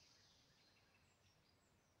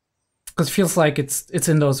 Because it feels like it's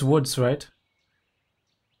in those woods, right?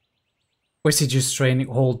 Or is he just training?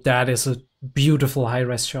 Oh, that is a beautiful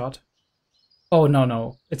high-res shot. Oh,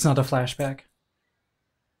 no, it's not a flashback.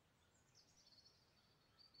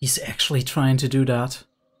 He's actually trying to do that.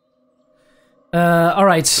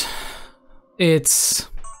 Alright. It's...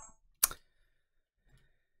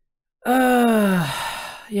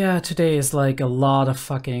 yeah, today is like a lot of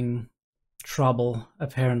fucking trouble,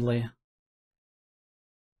 apparently.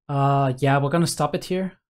 Yeah, we're gonna stop it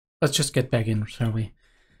here. Let's just get back in, shall we?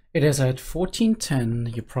 It is at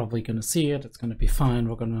 14:10. You're probably gonna see it. It's gonna be fine.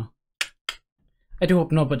 We're gonna... I do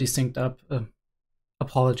hope nobody synced up.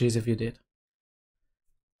 Apologies if you did.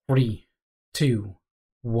 3, 2,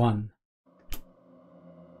 1.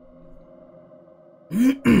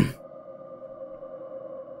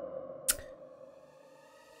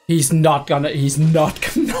 He's not gonna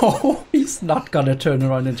turn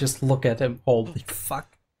around and just look at him. Holy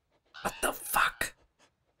fuck. What the fuck?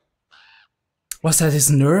 Was that his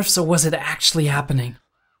nerves or was it actually happening?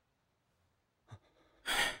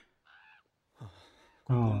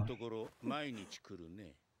 Oh.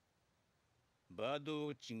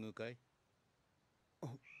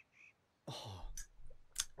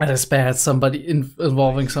 That is bad. Somebody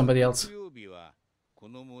involving somebody else. こ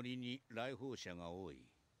の森に来訪者が多い。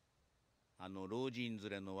あの老人連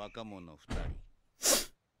れの若者2人。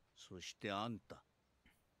そしてあんた。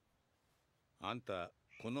あんた、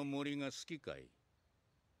この森が好きかい？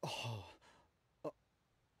あ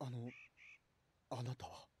なた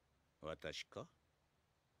は？私か？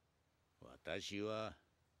私は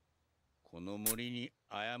この森に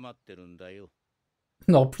謝ってるんだよ。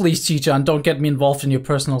No, please, Ji-chan, don't get me involved in your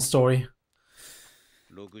personal story.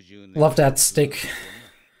 Love that stick.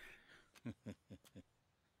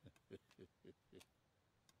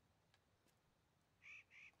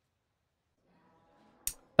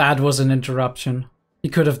 That was an interruption. He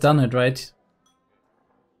could have done it, right?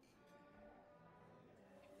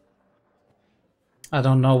 I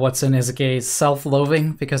don't know what's in his gaze.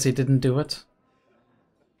 Self-loathing because he didn't do it.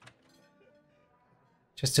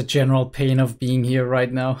 Just a general pain of being here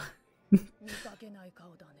right now.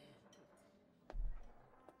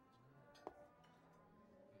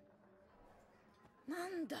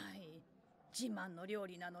 自慢の料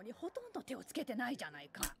理なのにほとんど手をつけてないじゃない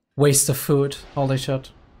か。 Waste of food. Holy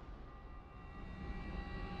shit.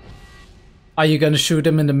 Are you gonna shoot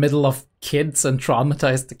him in the middle of kids and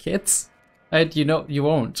traumatize the kids? Right? You know, you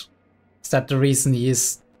won't. Is that the reason he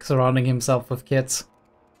is surrounding himself with kids?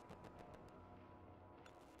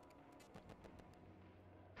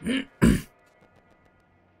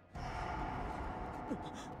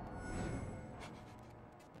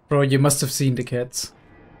 Bro, you must have seen the kids.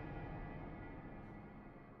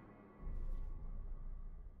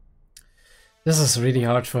 This is really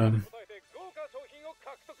hard for him.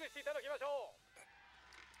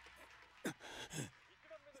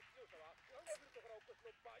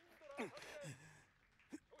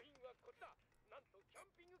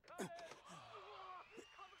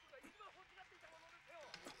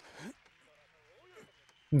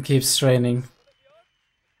 He keeps training.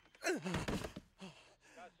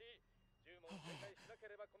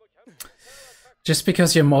 Just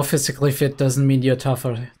because you're more physically fit doesn't mean you're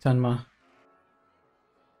tougher, Tenma.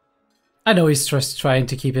 I know he's just trying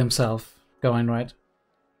to keep himself going, right?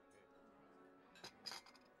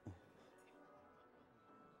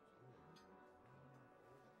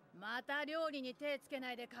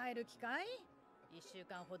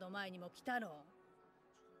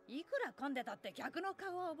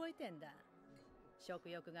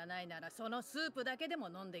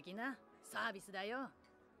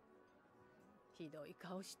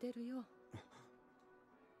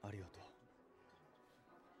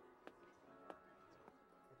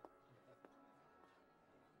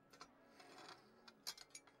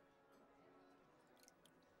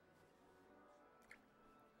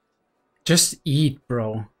 Just eat,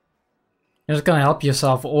 bro. You're not gonna help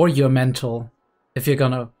yourself or your mental if you're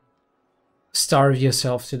gonna starve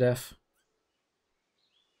yourself to death.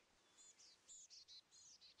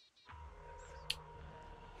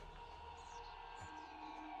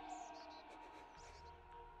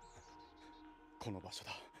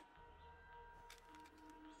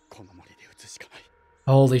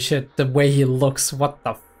 Holy shit, the way he looks, what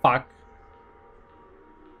the fuck?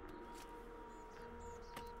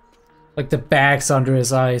 Like the bags under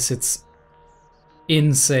his eyes, it's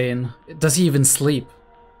insane. Does he even sleep?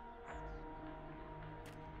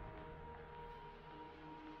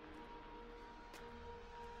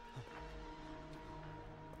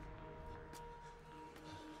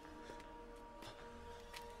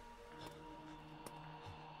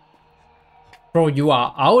 Bro, you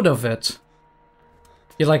are out of it.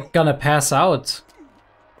 You're like gonna pass out.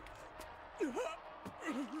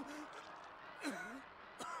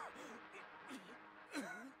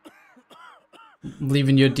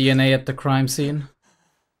 Leaving your DNA at the crime scene.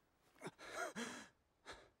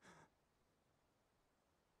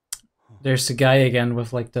 There's the guy again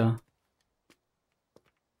with like the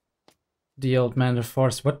old man of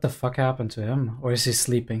force. What the fuck happened to him? Or is he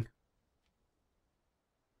sleeping?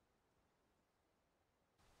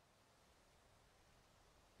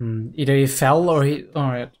 Either he fell or he...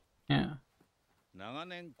 Alright, yeah. 長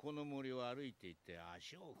年この森を歩いていて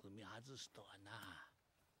足を踏み外すとはな。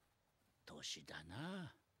年だ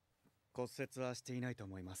な。骨折はしていないと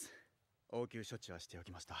思います。応急処置はしてお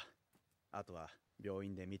きました。あとは病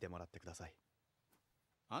院で見てもらってください。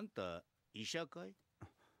あんた医者かい?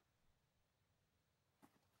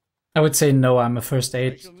 I would say no, I'm a first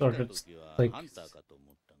aid or like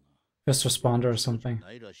first responder or something.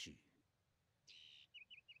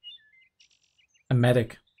 A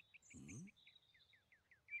medic.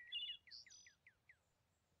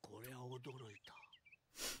 これは驚いた。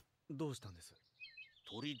どうしたんです？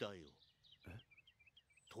鳥だよ。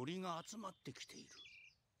鳥が集まってきている。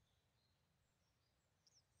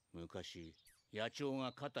昔、野鳥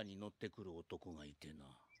が肩に乗ってくる男がいてな。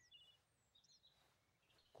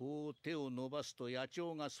こう手を伸ばすと野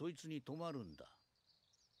鳥がそいつに止まるんだ。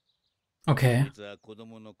Okay. 実は子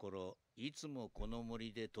供の頃、いつもこの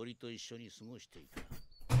森で鳥と一緒に過ごしていた。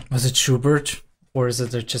Was it Schubert? Or is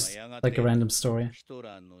it just like a random story? ヒト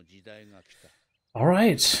ラーの時代が来た。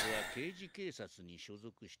Alright. 刑事警察に所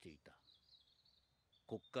属していた。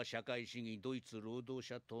国家社会主義ドイツ労働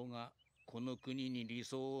者党がこの国に理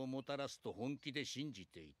想をもたらすと本気で信じ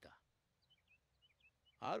ていた。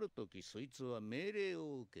ある時そいつは命令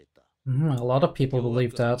を受けた。A lot of people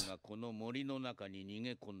believe that. この森の中に逃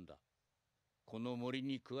げ込んだ。この森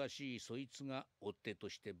に詳しいそいつが追っ手と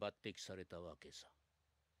して抜擢されたわけさ。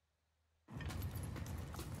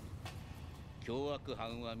凶悪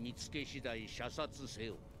犯は見つけ次第射殺せ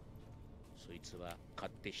よ。そいつは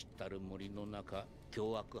勝手知ったる森の中、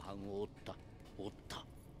凶悪犯を追った。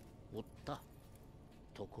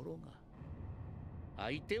ところが、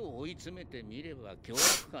相手を追い詰めてみれば凶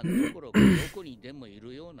悪犯どころかどこにでもい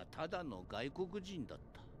るようなただの外国人だっ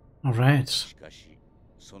た。Alright. しかし、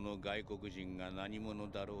その外国人が何者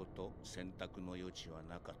だろうと選択の余地は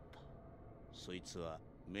なかった。そいつは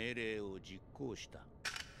命令を実行した。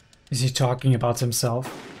Is he talking about himself?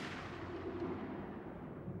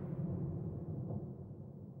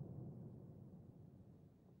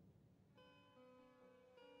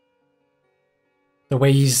 The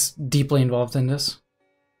way he's deeply involved in this.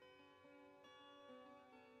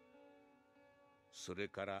 それ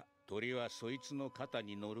から鳥はそいつの肩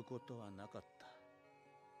に乗ることはなかった。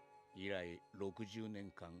以来60年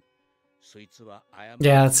間、そいつは謝って。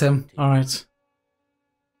Yeah, that's him. Alright.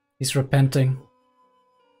 He's repenting.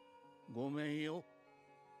 ごめんよ。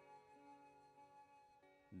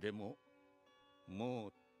でも、も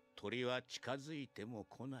う鳥は近づいても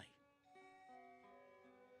来ない。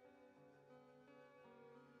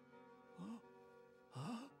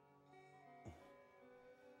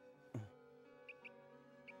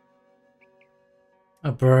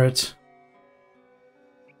A bird.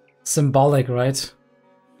 Symbolic, right?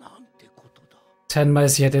 Tenma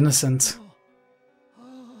is yet innocent.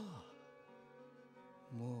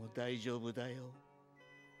 もう大丈夫だよ。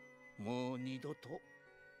もう二度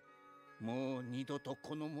と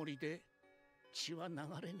この森で血は流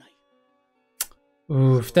れない。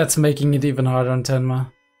Oof, that's making it even harder on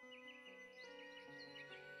Tenma.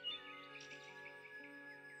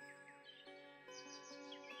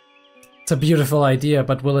 It's a beautiful idea,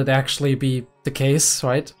 but will it actually be the case,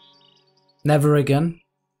 right? Never again?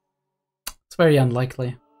 It's very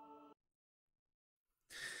unlikely.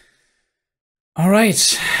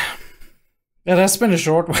 Alright. Yeah, that's been a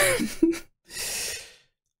short one.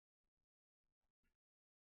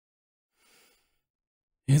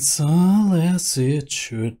 It's all as it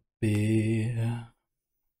should be.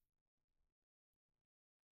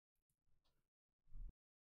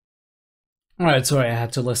 Alright, sorry I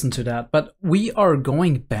had to listen to that, but we are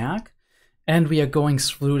going back and we are going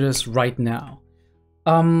through this right now.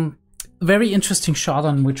 Very interesting shot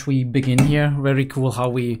on which we begin here. Very cool how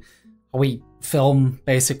we film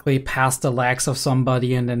basically past the legs of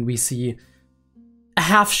somebody and then we see a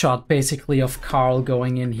half shot basically of Carl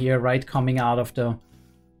going in here, right? Coming out of the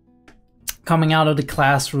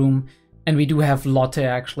classroom, and we do have Lotte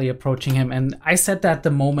actually approaching him. And I said that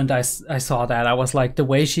the moment I saw that, I was like, the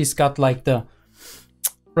way she's got like the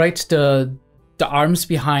arms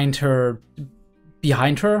behind her,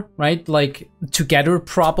 right? Like together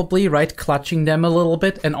probably, right? Clutching them a little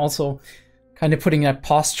bit and also kind of putting that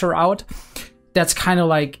posture out. That's kind of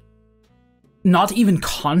like not even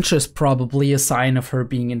conscious, probably a sign of her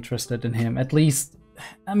being interested in him. At least,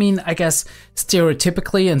 I mean, I guess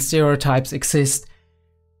stereotypically, and stereotypes exist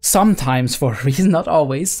sometimes for a reason, not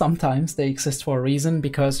always, sometimes they exist for a reason,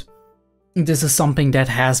 because this is something that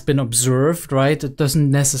has been observed, right? It doesn't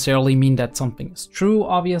necessarily mean that something is true,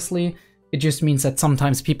 obviously. It just means that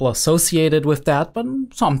sometimes people associate it with that, but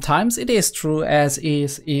sometimes it is true, as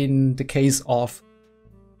is in the case of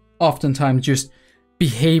oftentimes just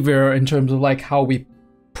behavior in terms of like how we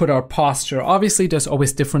put our posture. Obviously, there's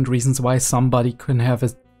always different reasons why somebody can have a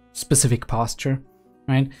specific posture,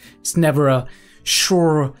 right? It's never a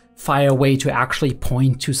surefire way to actually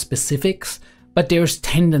point to specifics, but there's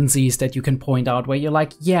tendencies that you can point out where you're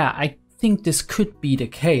like, yeah, I think this could be the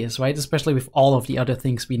case, right? Especially with all of the other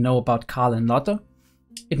things we know about Carl and Lotte.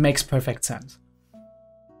 It makes perfect sense.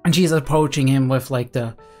 And she's approaching him with like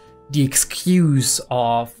the excuse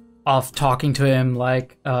of talking to him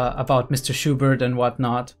like about Mr. Schubert and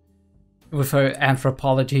whatnot with her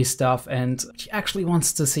anthropology stuff, and she actually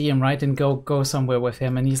wants to see him, right, and go somewhere with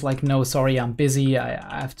him, and he's like, no, sorry, I'm busy, I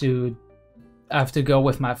have to go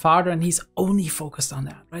with my father, and he's only focused on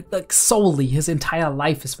that, right? Like solely, his entire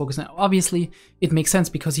life is focused on it. Obviously, it makes sense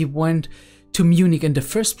because he went to Munich in the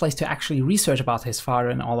first place to actually research about his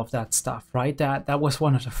father and all of that stuff, right? That was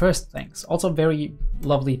one of the first things. Also, very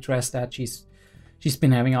lovely dress that she's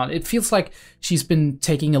been having on. It feels like she's been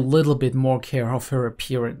taking a little bit more care of her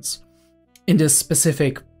appearance on this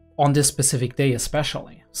specific day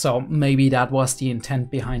especially. So maybe that was the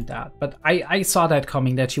intent behind that. But I saw that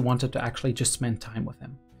coming, that she wanted to actually just spend time with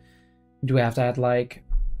him. Do we have that like,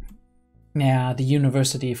 yeah, the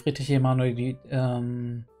university, Friedrich Emanuel,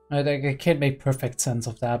 I can't make perfect sense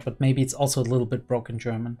of that, but maybe it's also a little bit broken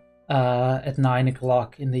German. At 9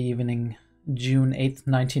 o'clock in the evening, June 8th,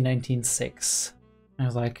 1996. I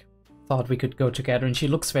was like, thought we could go together, and she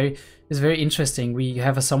looks it's very interesting. We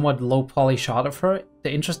have a somewhat low poly shot of her.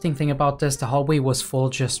 The interesting thing about this, the hallway was full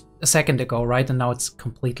just a second ago, right? And now it's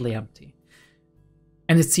completely empty.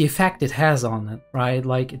 And it's the effect it has on it, right?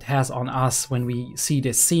 Like it has on us when we see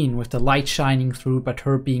this scene with the light shining through, but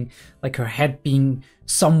her being, like her head being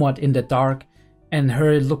somewhat in the dark and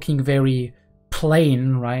her looking very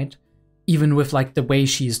plain, right? Even with like the way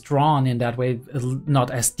she's drawn in that way,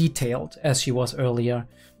 not as detailed as she was earlier.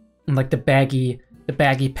 And like the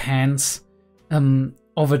baggy pants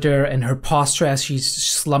over there, and her posture as she's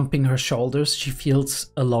slumping her shoulders, she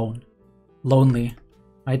feels alone, lonely,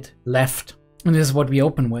 right? Left. And this is what we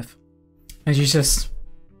open with. And she's just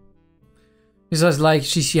like,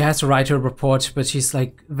 she has to write her report, but she's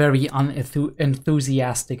like very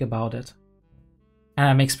enthusiastic about it. And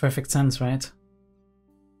that makes perfect sense, right?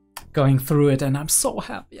 Going through it, and I'm so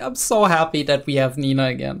happy. I'm so happy that we have Nina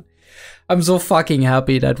again. I'm so fucking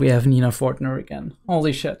happy that we have Nina Fortner again.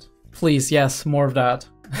 Holy shit. Please, yes, more of that.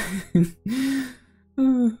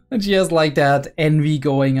 And she has like that envy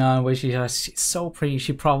going on where she's so pretty,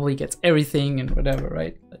 she probably gets everything and whatever,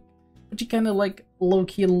 right? But she kind of like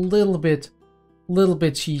low-key a little bit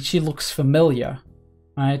she looks familiar,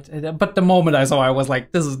 right? But the moment I saw her, I was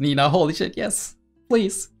like, this is Nina, holy shit, yes,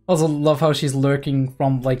 please. Also love how she's lurking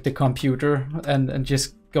from like the computer and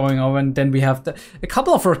just going over, and then we have a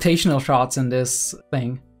couple of rotational shots in this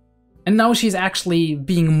thing. And now she's actually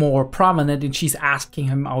being more prominent and she's asking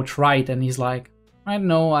him outright, and he's like, I don't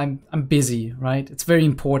know, I'm busy, right? It's very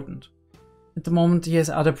important. At the moment he has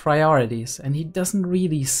other priorities and he doesn't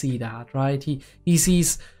really see that, right? He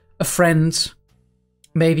sees a friend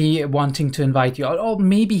maybe wanting to invite you out, or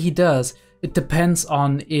maybe he does. It depends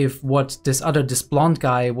on if what this blonde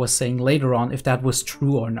guy was saying later on, if that was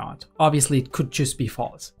true or not. Obviously it could just be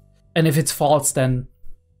false. And if it's false, then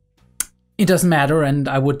it doesn't matter, and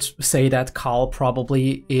I would say that Carl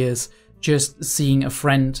probably is just seeing a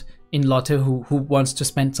friend in Lotte who wants to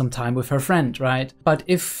spend some time with her friend, right? But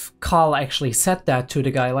if Carl actually said that to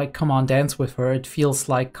the guy, like, come on, dance with her, it feels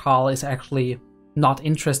like Carl is actually not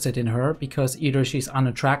interested in her, because either she's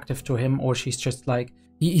unattractive to him or she's just like,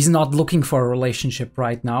 he's not looking for a relationship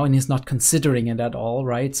right now and he's not considering it at all,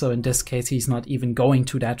 right? So in this case, he's not even going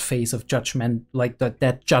to that phase of judgment, like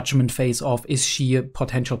that judgment phase of, is she a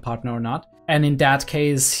potential partner or not? And in that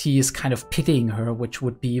case, he is kind of pitying her, which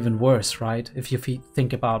would be even worse, right? If you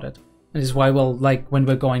think about it. This is why, well, like when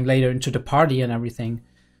we're going later into the party and everything,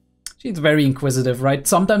 she's very inquisitive, right?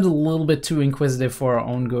 Sometimes a little bit too inquisitive for her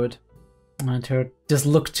own good. And her just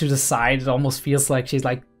look to the side, it almost feels like she's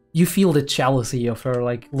like, you feel the jealousy of her,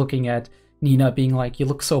 like looking at Nina being like, you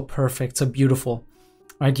look so perfect, so beautiful,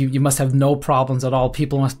 right? You must have no problems at all.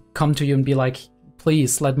 People must come to you and be like,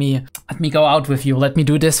 please let me go out with you, let me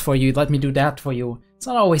do this for you, let me do that for you. It's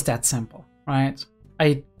not always that simple, right?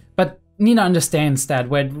 But Nina understands that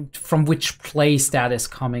from which place that is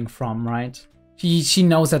coming from, right? She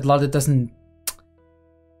knows that Lotte doesn't,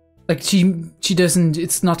 like she doesn't,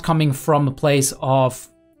 it's not coming from a place of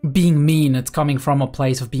being mean, it's coming from a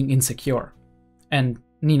place of being insecure. And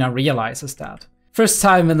Nina realizes that. First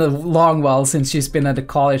time in a long while since she's been at a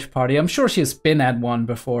college party. I'm sure she's been at one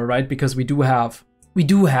before, right? Because we do have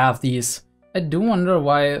these. I do wonder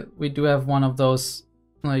why we do have one of those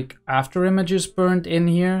like after images burned in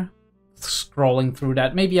here. Scrolling through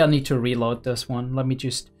that. Maybe I'll need to reload this one. Let me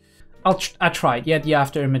just, I tried. Yeah, the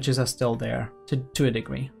after images are still there to a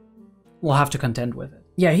degree. We'll have to contend with it.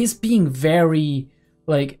 Yeah, he's being very,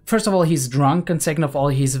 like, first of all, he's drunk, and second of all,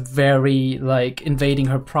 he's very, like, invading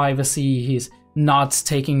her privacy. He's not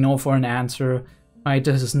taking no for an answer. Right,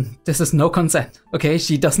 this is no consent, okay?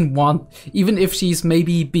 She doesn't want, even if she's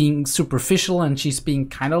maybe being superficial and she's being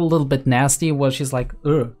kind of a little bit nasty, well, she's like,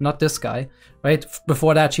 ugh, not this guy, right?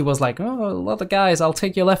 Before that, she was like, oh, a lot of guys, I'll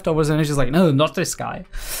take your leftovers, and she's like, no, not this guy,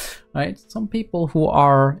 right? Some people who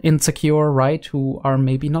are insecure, right, who are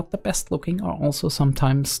maybe not the best looking, are also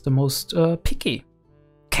sometimes the most picky.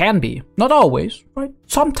 Can be, not always, right?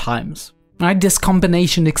 Sometimes. Right, this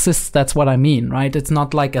combination exists, that's what I mean, right? It's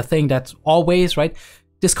not like a thing that's always, right?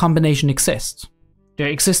 This combination exists. There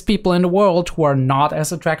exist people in the world who are not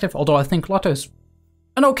as attractive, although I think Lotte is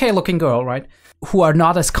an okay looking girl, right? Who are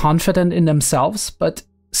not as confident in themselves, but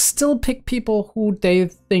still pick people who they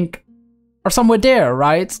think are somewhere there,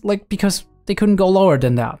 right? Like, because they couldn't go lower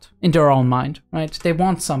than that in their own mind, right? They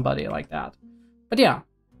want somebody like that. But yeah,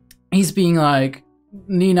 he's being like,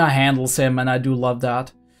 Nina handles him, and I do love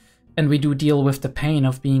that. And we do deal with the pain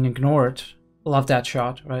of being ignored. Love that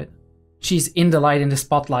shot, right? She's in the light, in the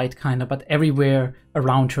spotlight, kind of, but everywhere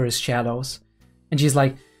around her is shadows. And she's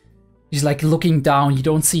like looking down. You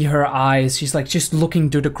don't see her eyes. She's like just looking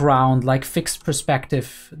to the ground, like fixed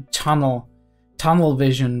perspective, tunnel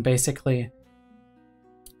vision, basically.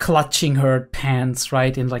 Clutching her pants,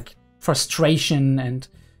 right? In like frustration and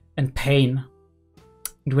pain.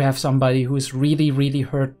 We have somebody who's really, really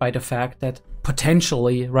hurt by the fact that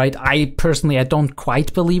potentially, right, I don't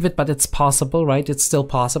quite believe it, but it's possible, right? It's still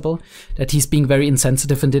possible that he's being very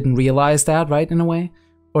insensitive and didn't realize that, right, in a way.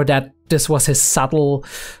 Or that this was his subtle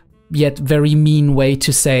yet very mean way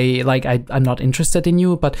to say, like, I'm not interested in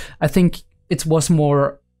you. But I think it was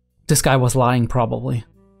more, this guy was lying probably.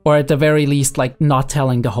 Or at the very least, like, not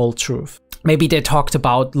telling the whole truth. Maybe they talked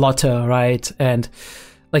about Lotte, right? And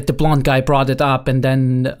like the blonde guy brought it up, and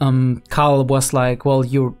then Carl was like, well,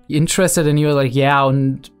 you're interested? And you're like, yeah.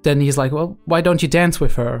 And then he's like, well, why don't you dance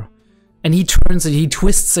with her? And he turns it, he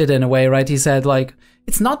twists it in a way, right? He said, like,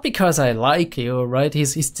 it's not because I like you, right?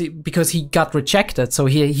 He's because he got rejected, so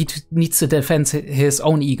he needs to defend his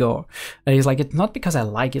own ego. And he's like, it's not because I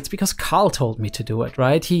like it, it's because Carl told me to do it,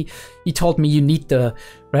 right? He told me you need the,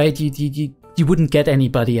 right? You wouldn't get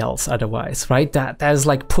anybody else otherwise, right? That is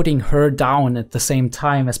like putting her down at the same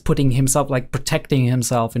time as putting himself, like protecting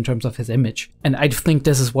himself in terms of his image. And I think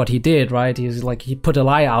this is what he did, right? He's like, he put a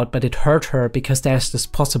lie out, but it hurt her because there's this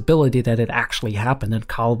possibility that it actually happened. And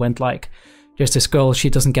Carl went like, there's this girl, she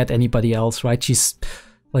doesn't get anybody else, right? She's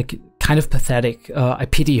like kind of pathetic. I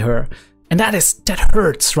pity her. And that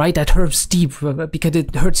hurts, right? That hurts deep because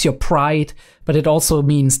it hurts your pride, but it also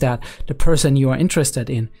means that the person you are interested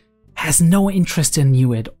in has no interest in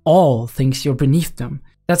you at all, thinks you're beneath them.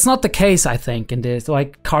 That's not the case, I think, in this.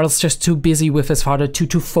 Like, Carl's just too busy with his father,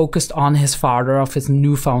 too focused on his father, of his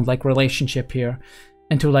newfound, like, relationship here,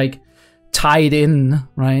 and to, like, tie it in,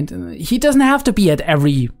 right? He doesn't have to be at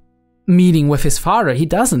every meeting with his father. He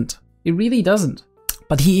doesn't. He really doesn't.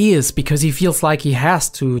 But he is, because he feels like he has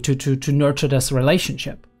to nurture this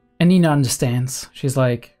relationship. And Nina understands. She's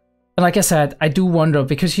like, and like I said, I do wonder,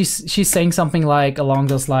 because she's saying something like along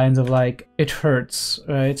those lines of like, it hurts,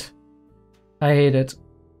 right? I hate it.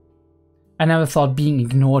 I never thought being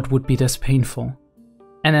ignored would be this painful.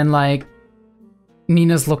 And then like,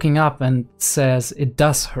 Nina's looking up and says, it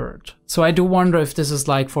does hurt. So I do wonder if this is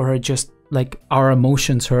like for her just like our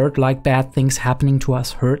emotions hurt, like bad things happening to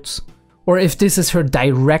us hurts. Or if this is her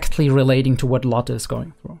directly relating to what Lotte is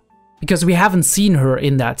going through. Because we haven't seen her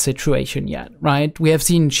in that situation yet, right? We have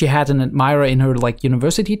seen she had an admirer in her like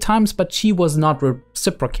university times, but she was not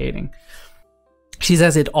reciprocating. She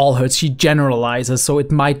says it all hurts, she generalizes, so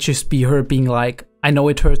it might just be her being like, I know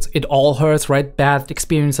it hurts, it all hurts, right? Bad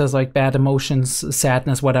experiences, like bad emotions,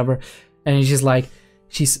 sadness, whatever. And she's like,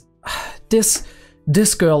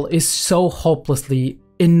 this girl is so hopelessly,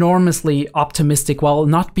 enormously optimistic while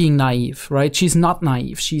not being naive, right? She's not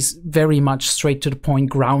naive. She's very much straight to the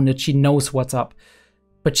point, grounded. She knows what's up.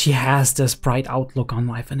 But she has this bright outlook on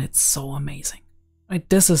life, and it's so amazing. Right?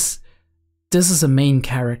 This is a main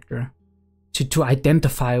character to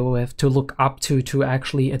identify with, to look up to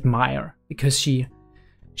actually admire, because she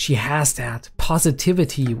has that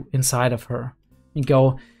positivity inside of her. We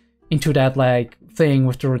go into that like thing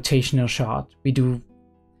with the rotational shot. We do.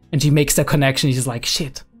 And she makes the connection. She's like,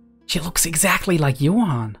 shit, she looks exactly like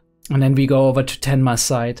Johan. And then we go over to Tenma's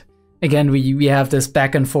side. Again, we have this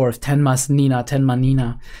back and forth. Tenma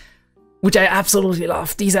Nina. Which I absolutely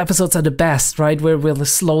love. These episodes are the best, right? Where we're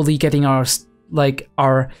slowly getting our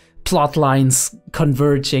plot lines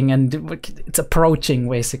converging and it's approaching,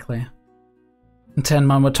 basically. And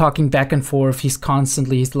Tenma, we're talking back and forth.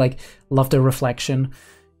 He's like, love the reflection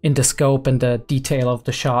in the scope and the detail of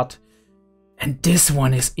the shot. And this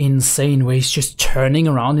one is insane, where he's just turning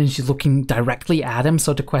around and she's looking directly at him.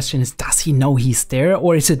 So the question is, does he know he's there?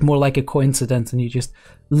 Or is it more like a coincidence and you just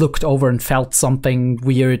looked over and felt something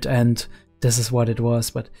weird and this is what it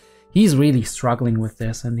was? But he's really struggling with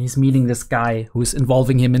this, and he's meeting this guy who's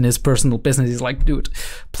involving him in his personal business. He's like, dude,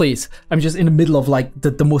 please, I'm just in the middle of like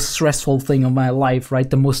the most stressful thing of my life, right?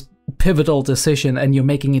 The most pivotal decision, and you're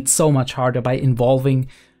making it so much harder by involving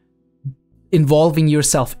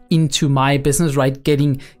yourself into my business, right?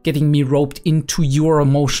 Getting me roped into your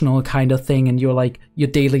emotional kind of thing and your like your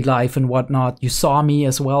daily life and whatnot. You saw me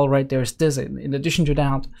as well, right? There's this in addition to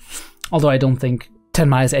that. Although I don't think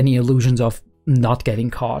Tenma has any illusions of not getting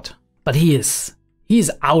caught. But he's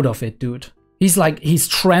out of it, dude. He's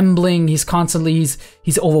trembling, he's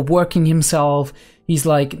overworking himself. He's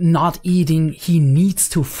like not eating. He needs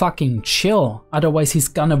to fucking chill. Otherwise he's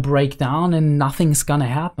gonna break down and nothing's gonna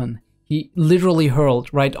happen. He literally hurled,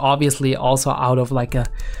 right? Obviously also out of like a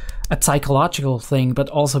psychological thing, but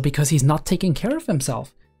also because he's not taking care of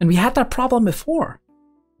himself. And we had that problem before.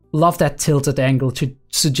 Love that tilted angle to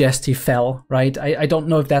suggest he fell, right? I don't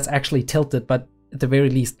know if that's actually tilted, but at the very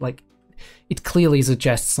least, like, it clearly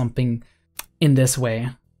suggests something in this way,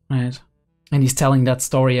 right? And he's telling that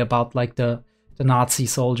story about like the the Nazi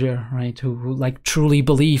soldier, right, who like truly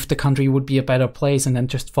believed the country would be a better place and then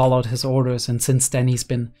just followed his orders. And since then he's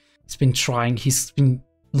been trying, he's been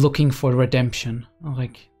looking for redemption,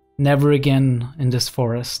 like never again in this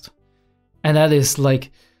forest. And that is like,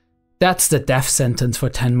 that's the death sentence for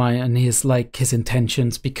Tenma and his like his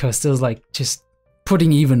intentions, because there's like just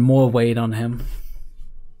putting even more weight on him.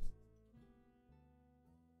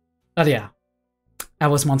 But yeah, that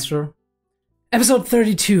was Monster. Episode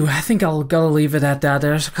 32, I think I'll gotta leave it at that.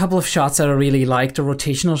 There's a couple of shots that I really like. The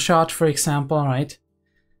rotational shot, for example, right?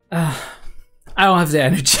 I don't have the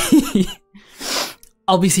energy.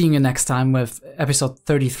 I'll be seeing you next time with episode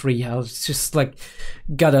 33. I was just like,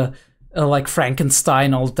 gotta like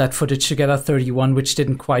Frankenstein all that footage together. 31, which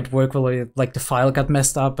didn't quite work, well, like the file got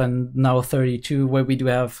messed up, and now 32, where we do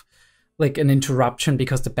have like an interruption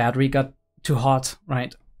because the battery got too hot,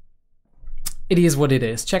 right? It is what it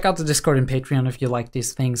is. Check out the Discord and Patreon if you like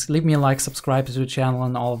these things. Leave me a like, subscribe to the channel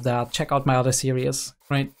and all of that. Check out my other series,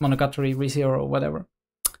 right? Monogatari, ReZero, whatever.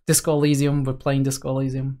 Disco Elysium, we're playing Disco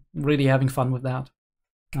Elysium. Really having fun with that.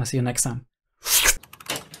 I'll see you next time.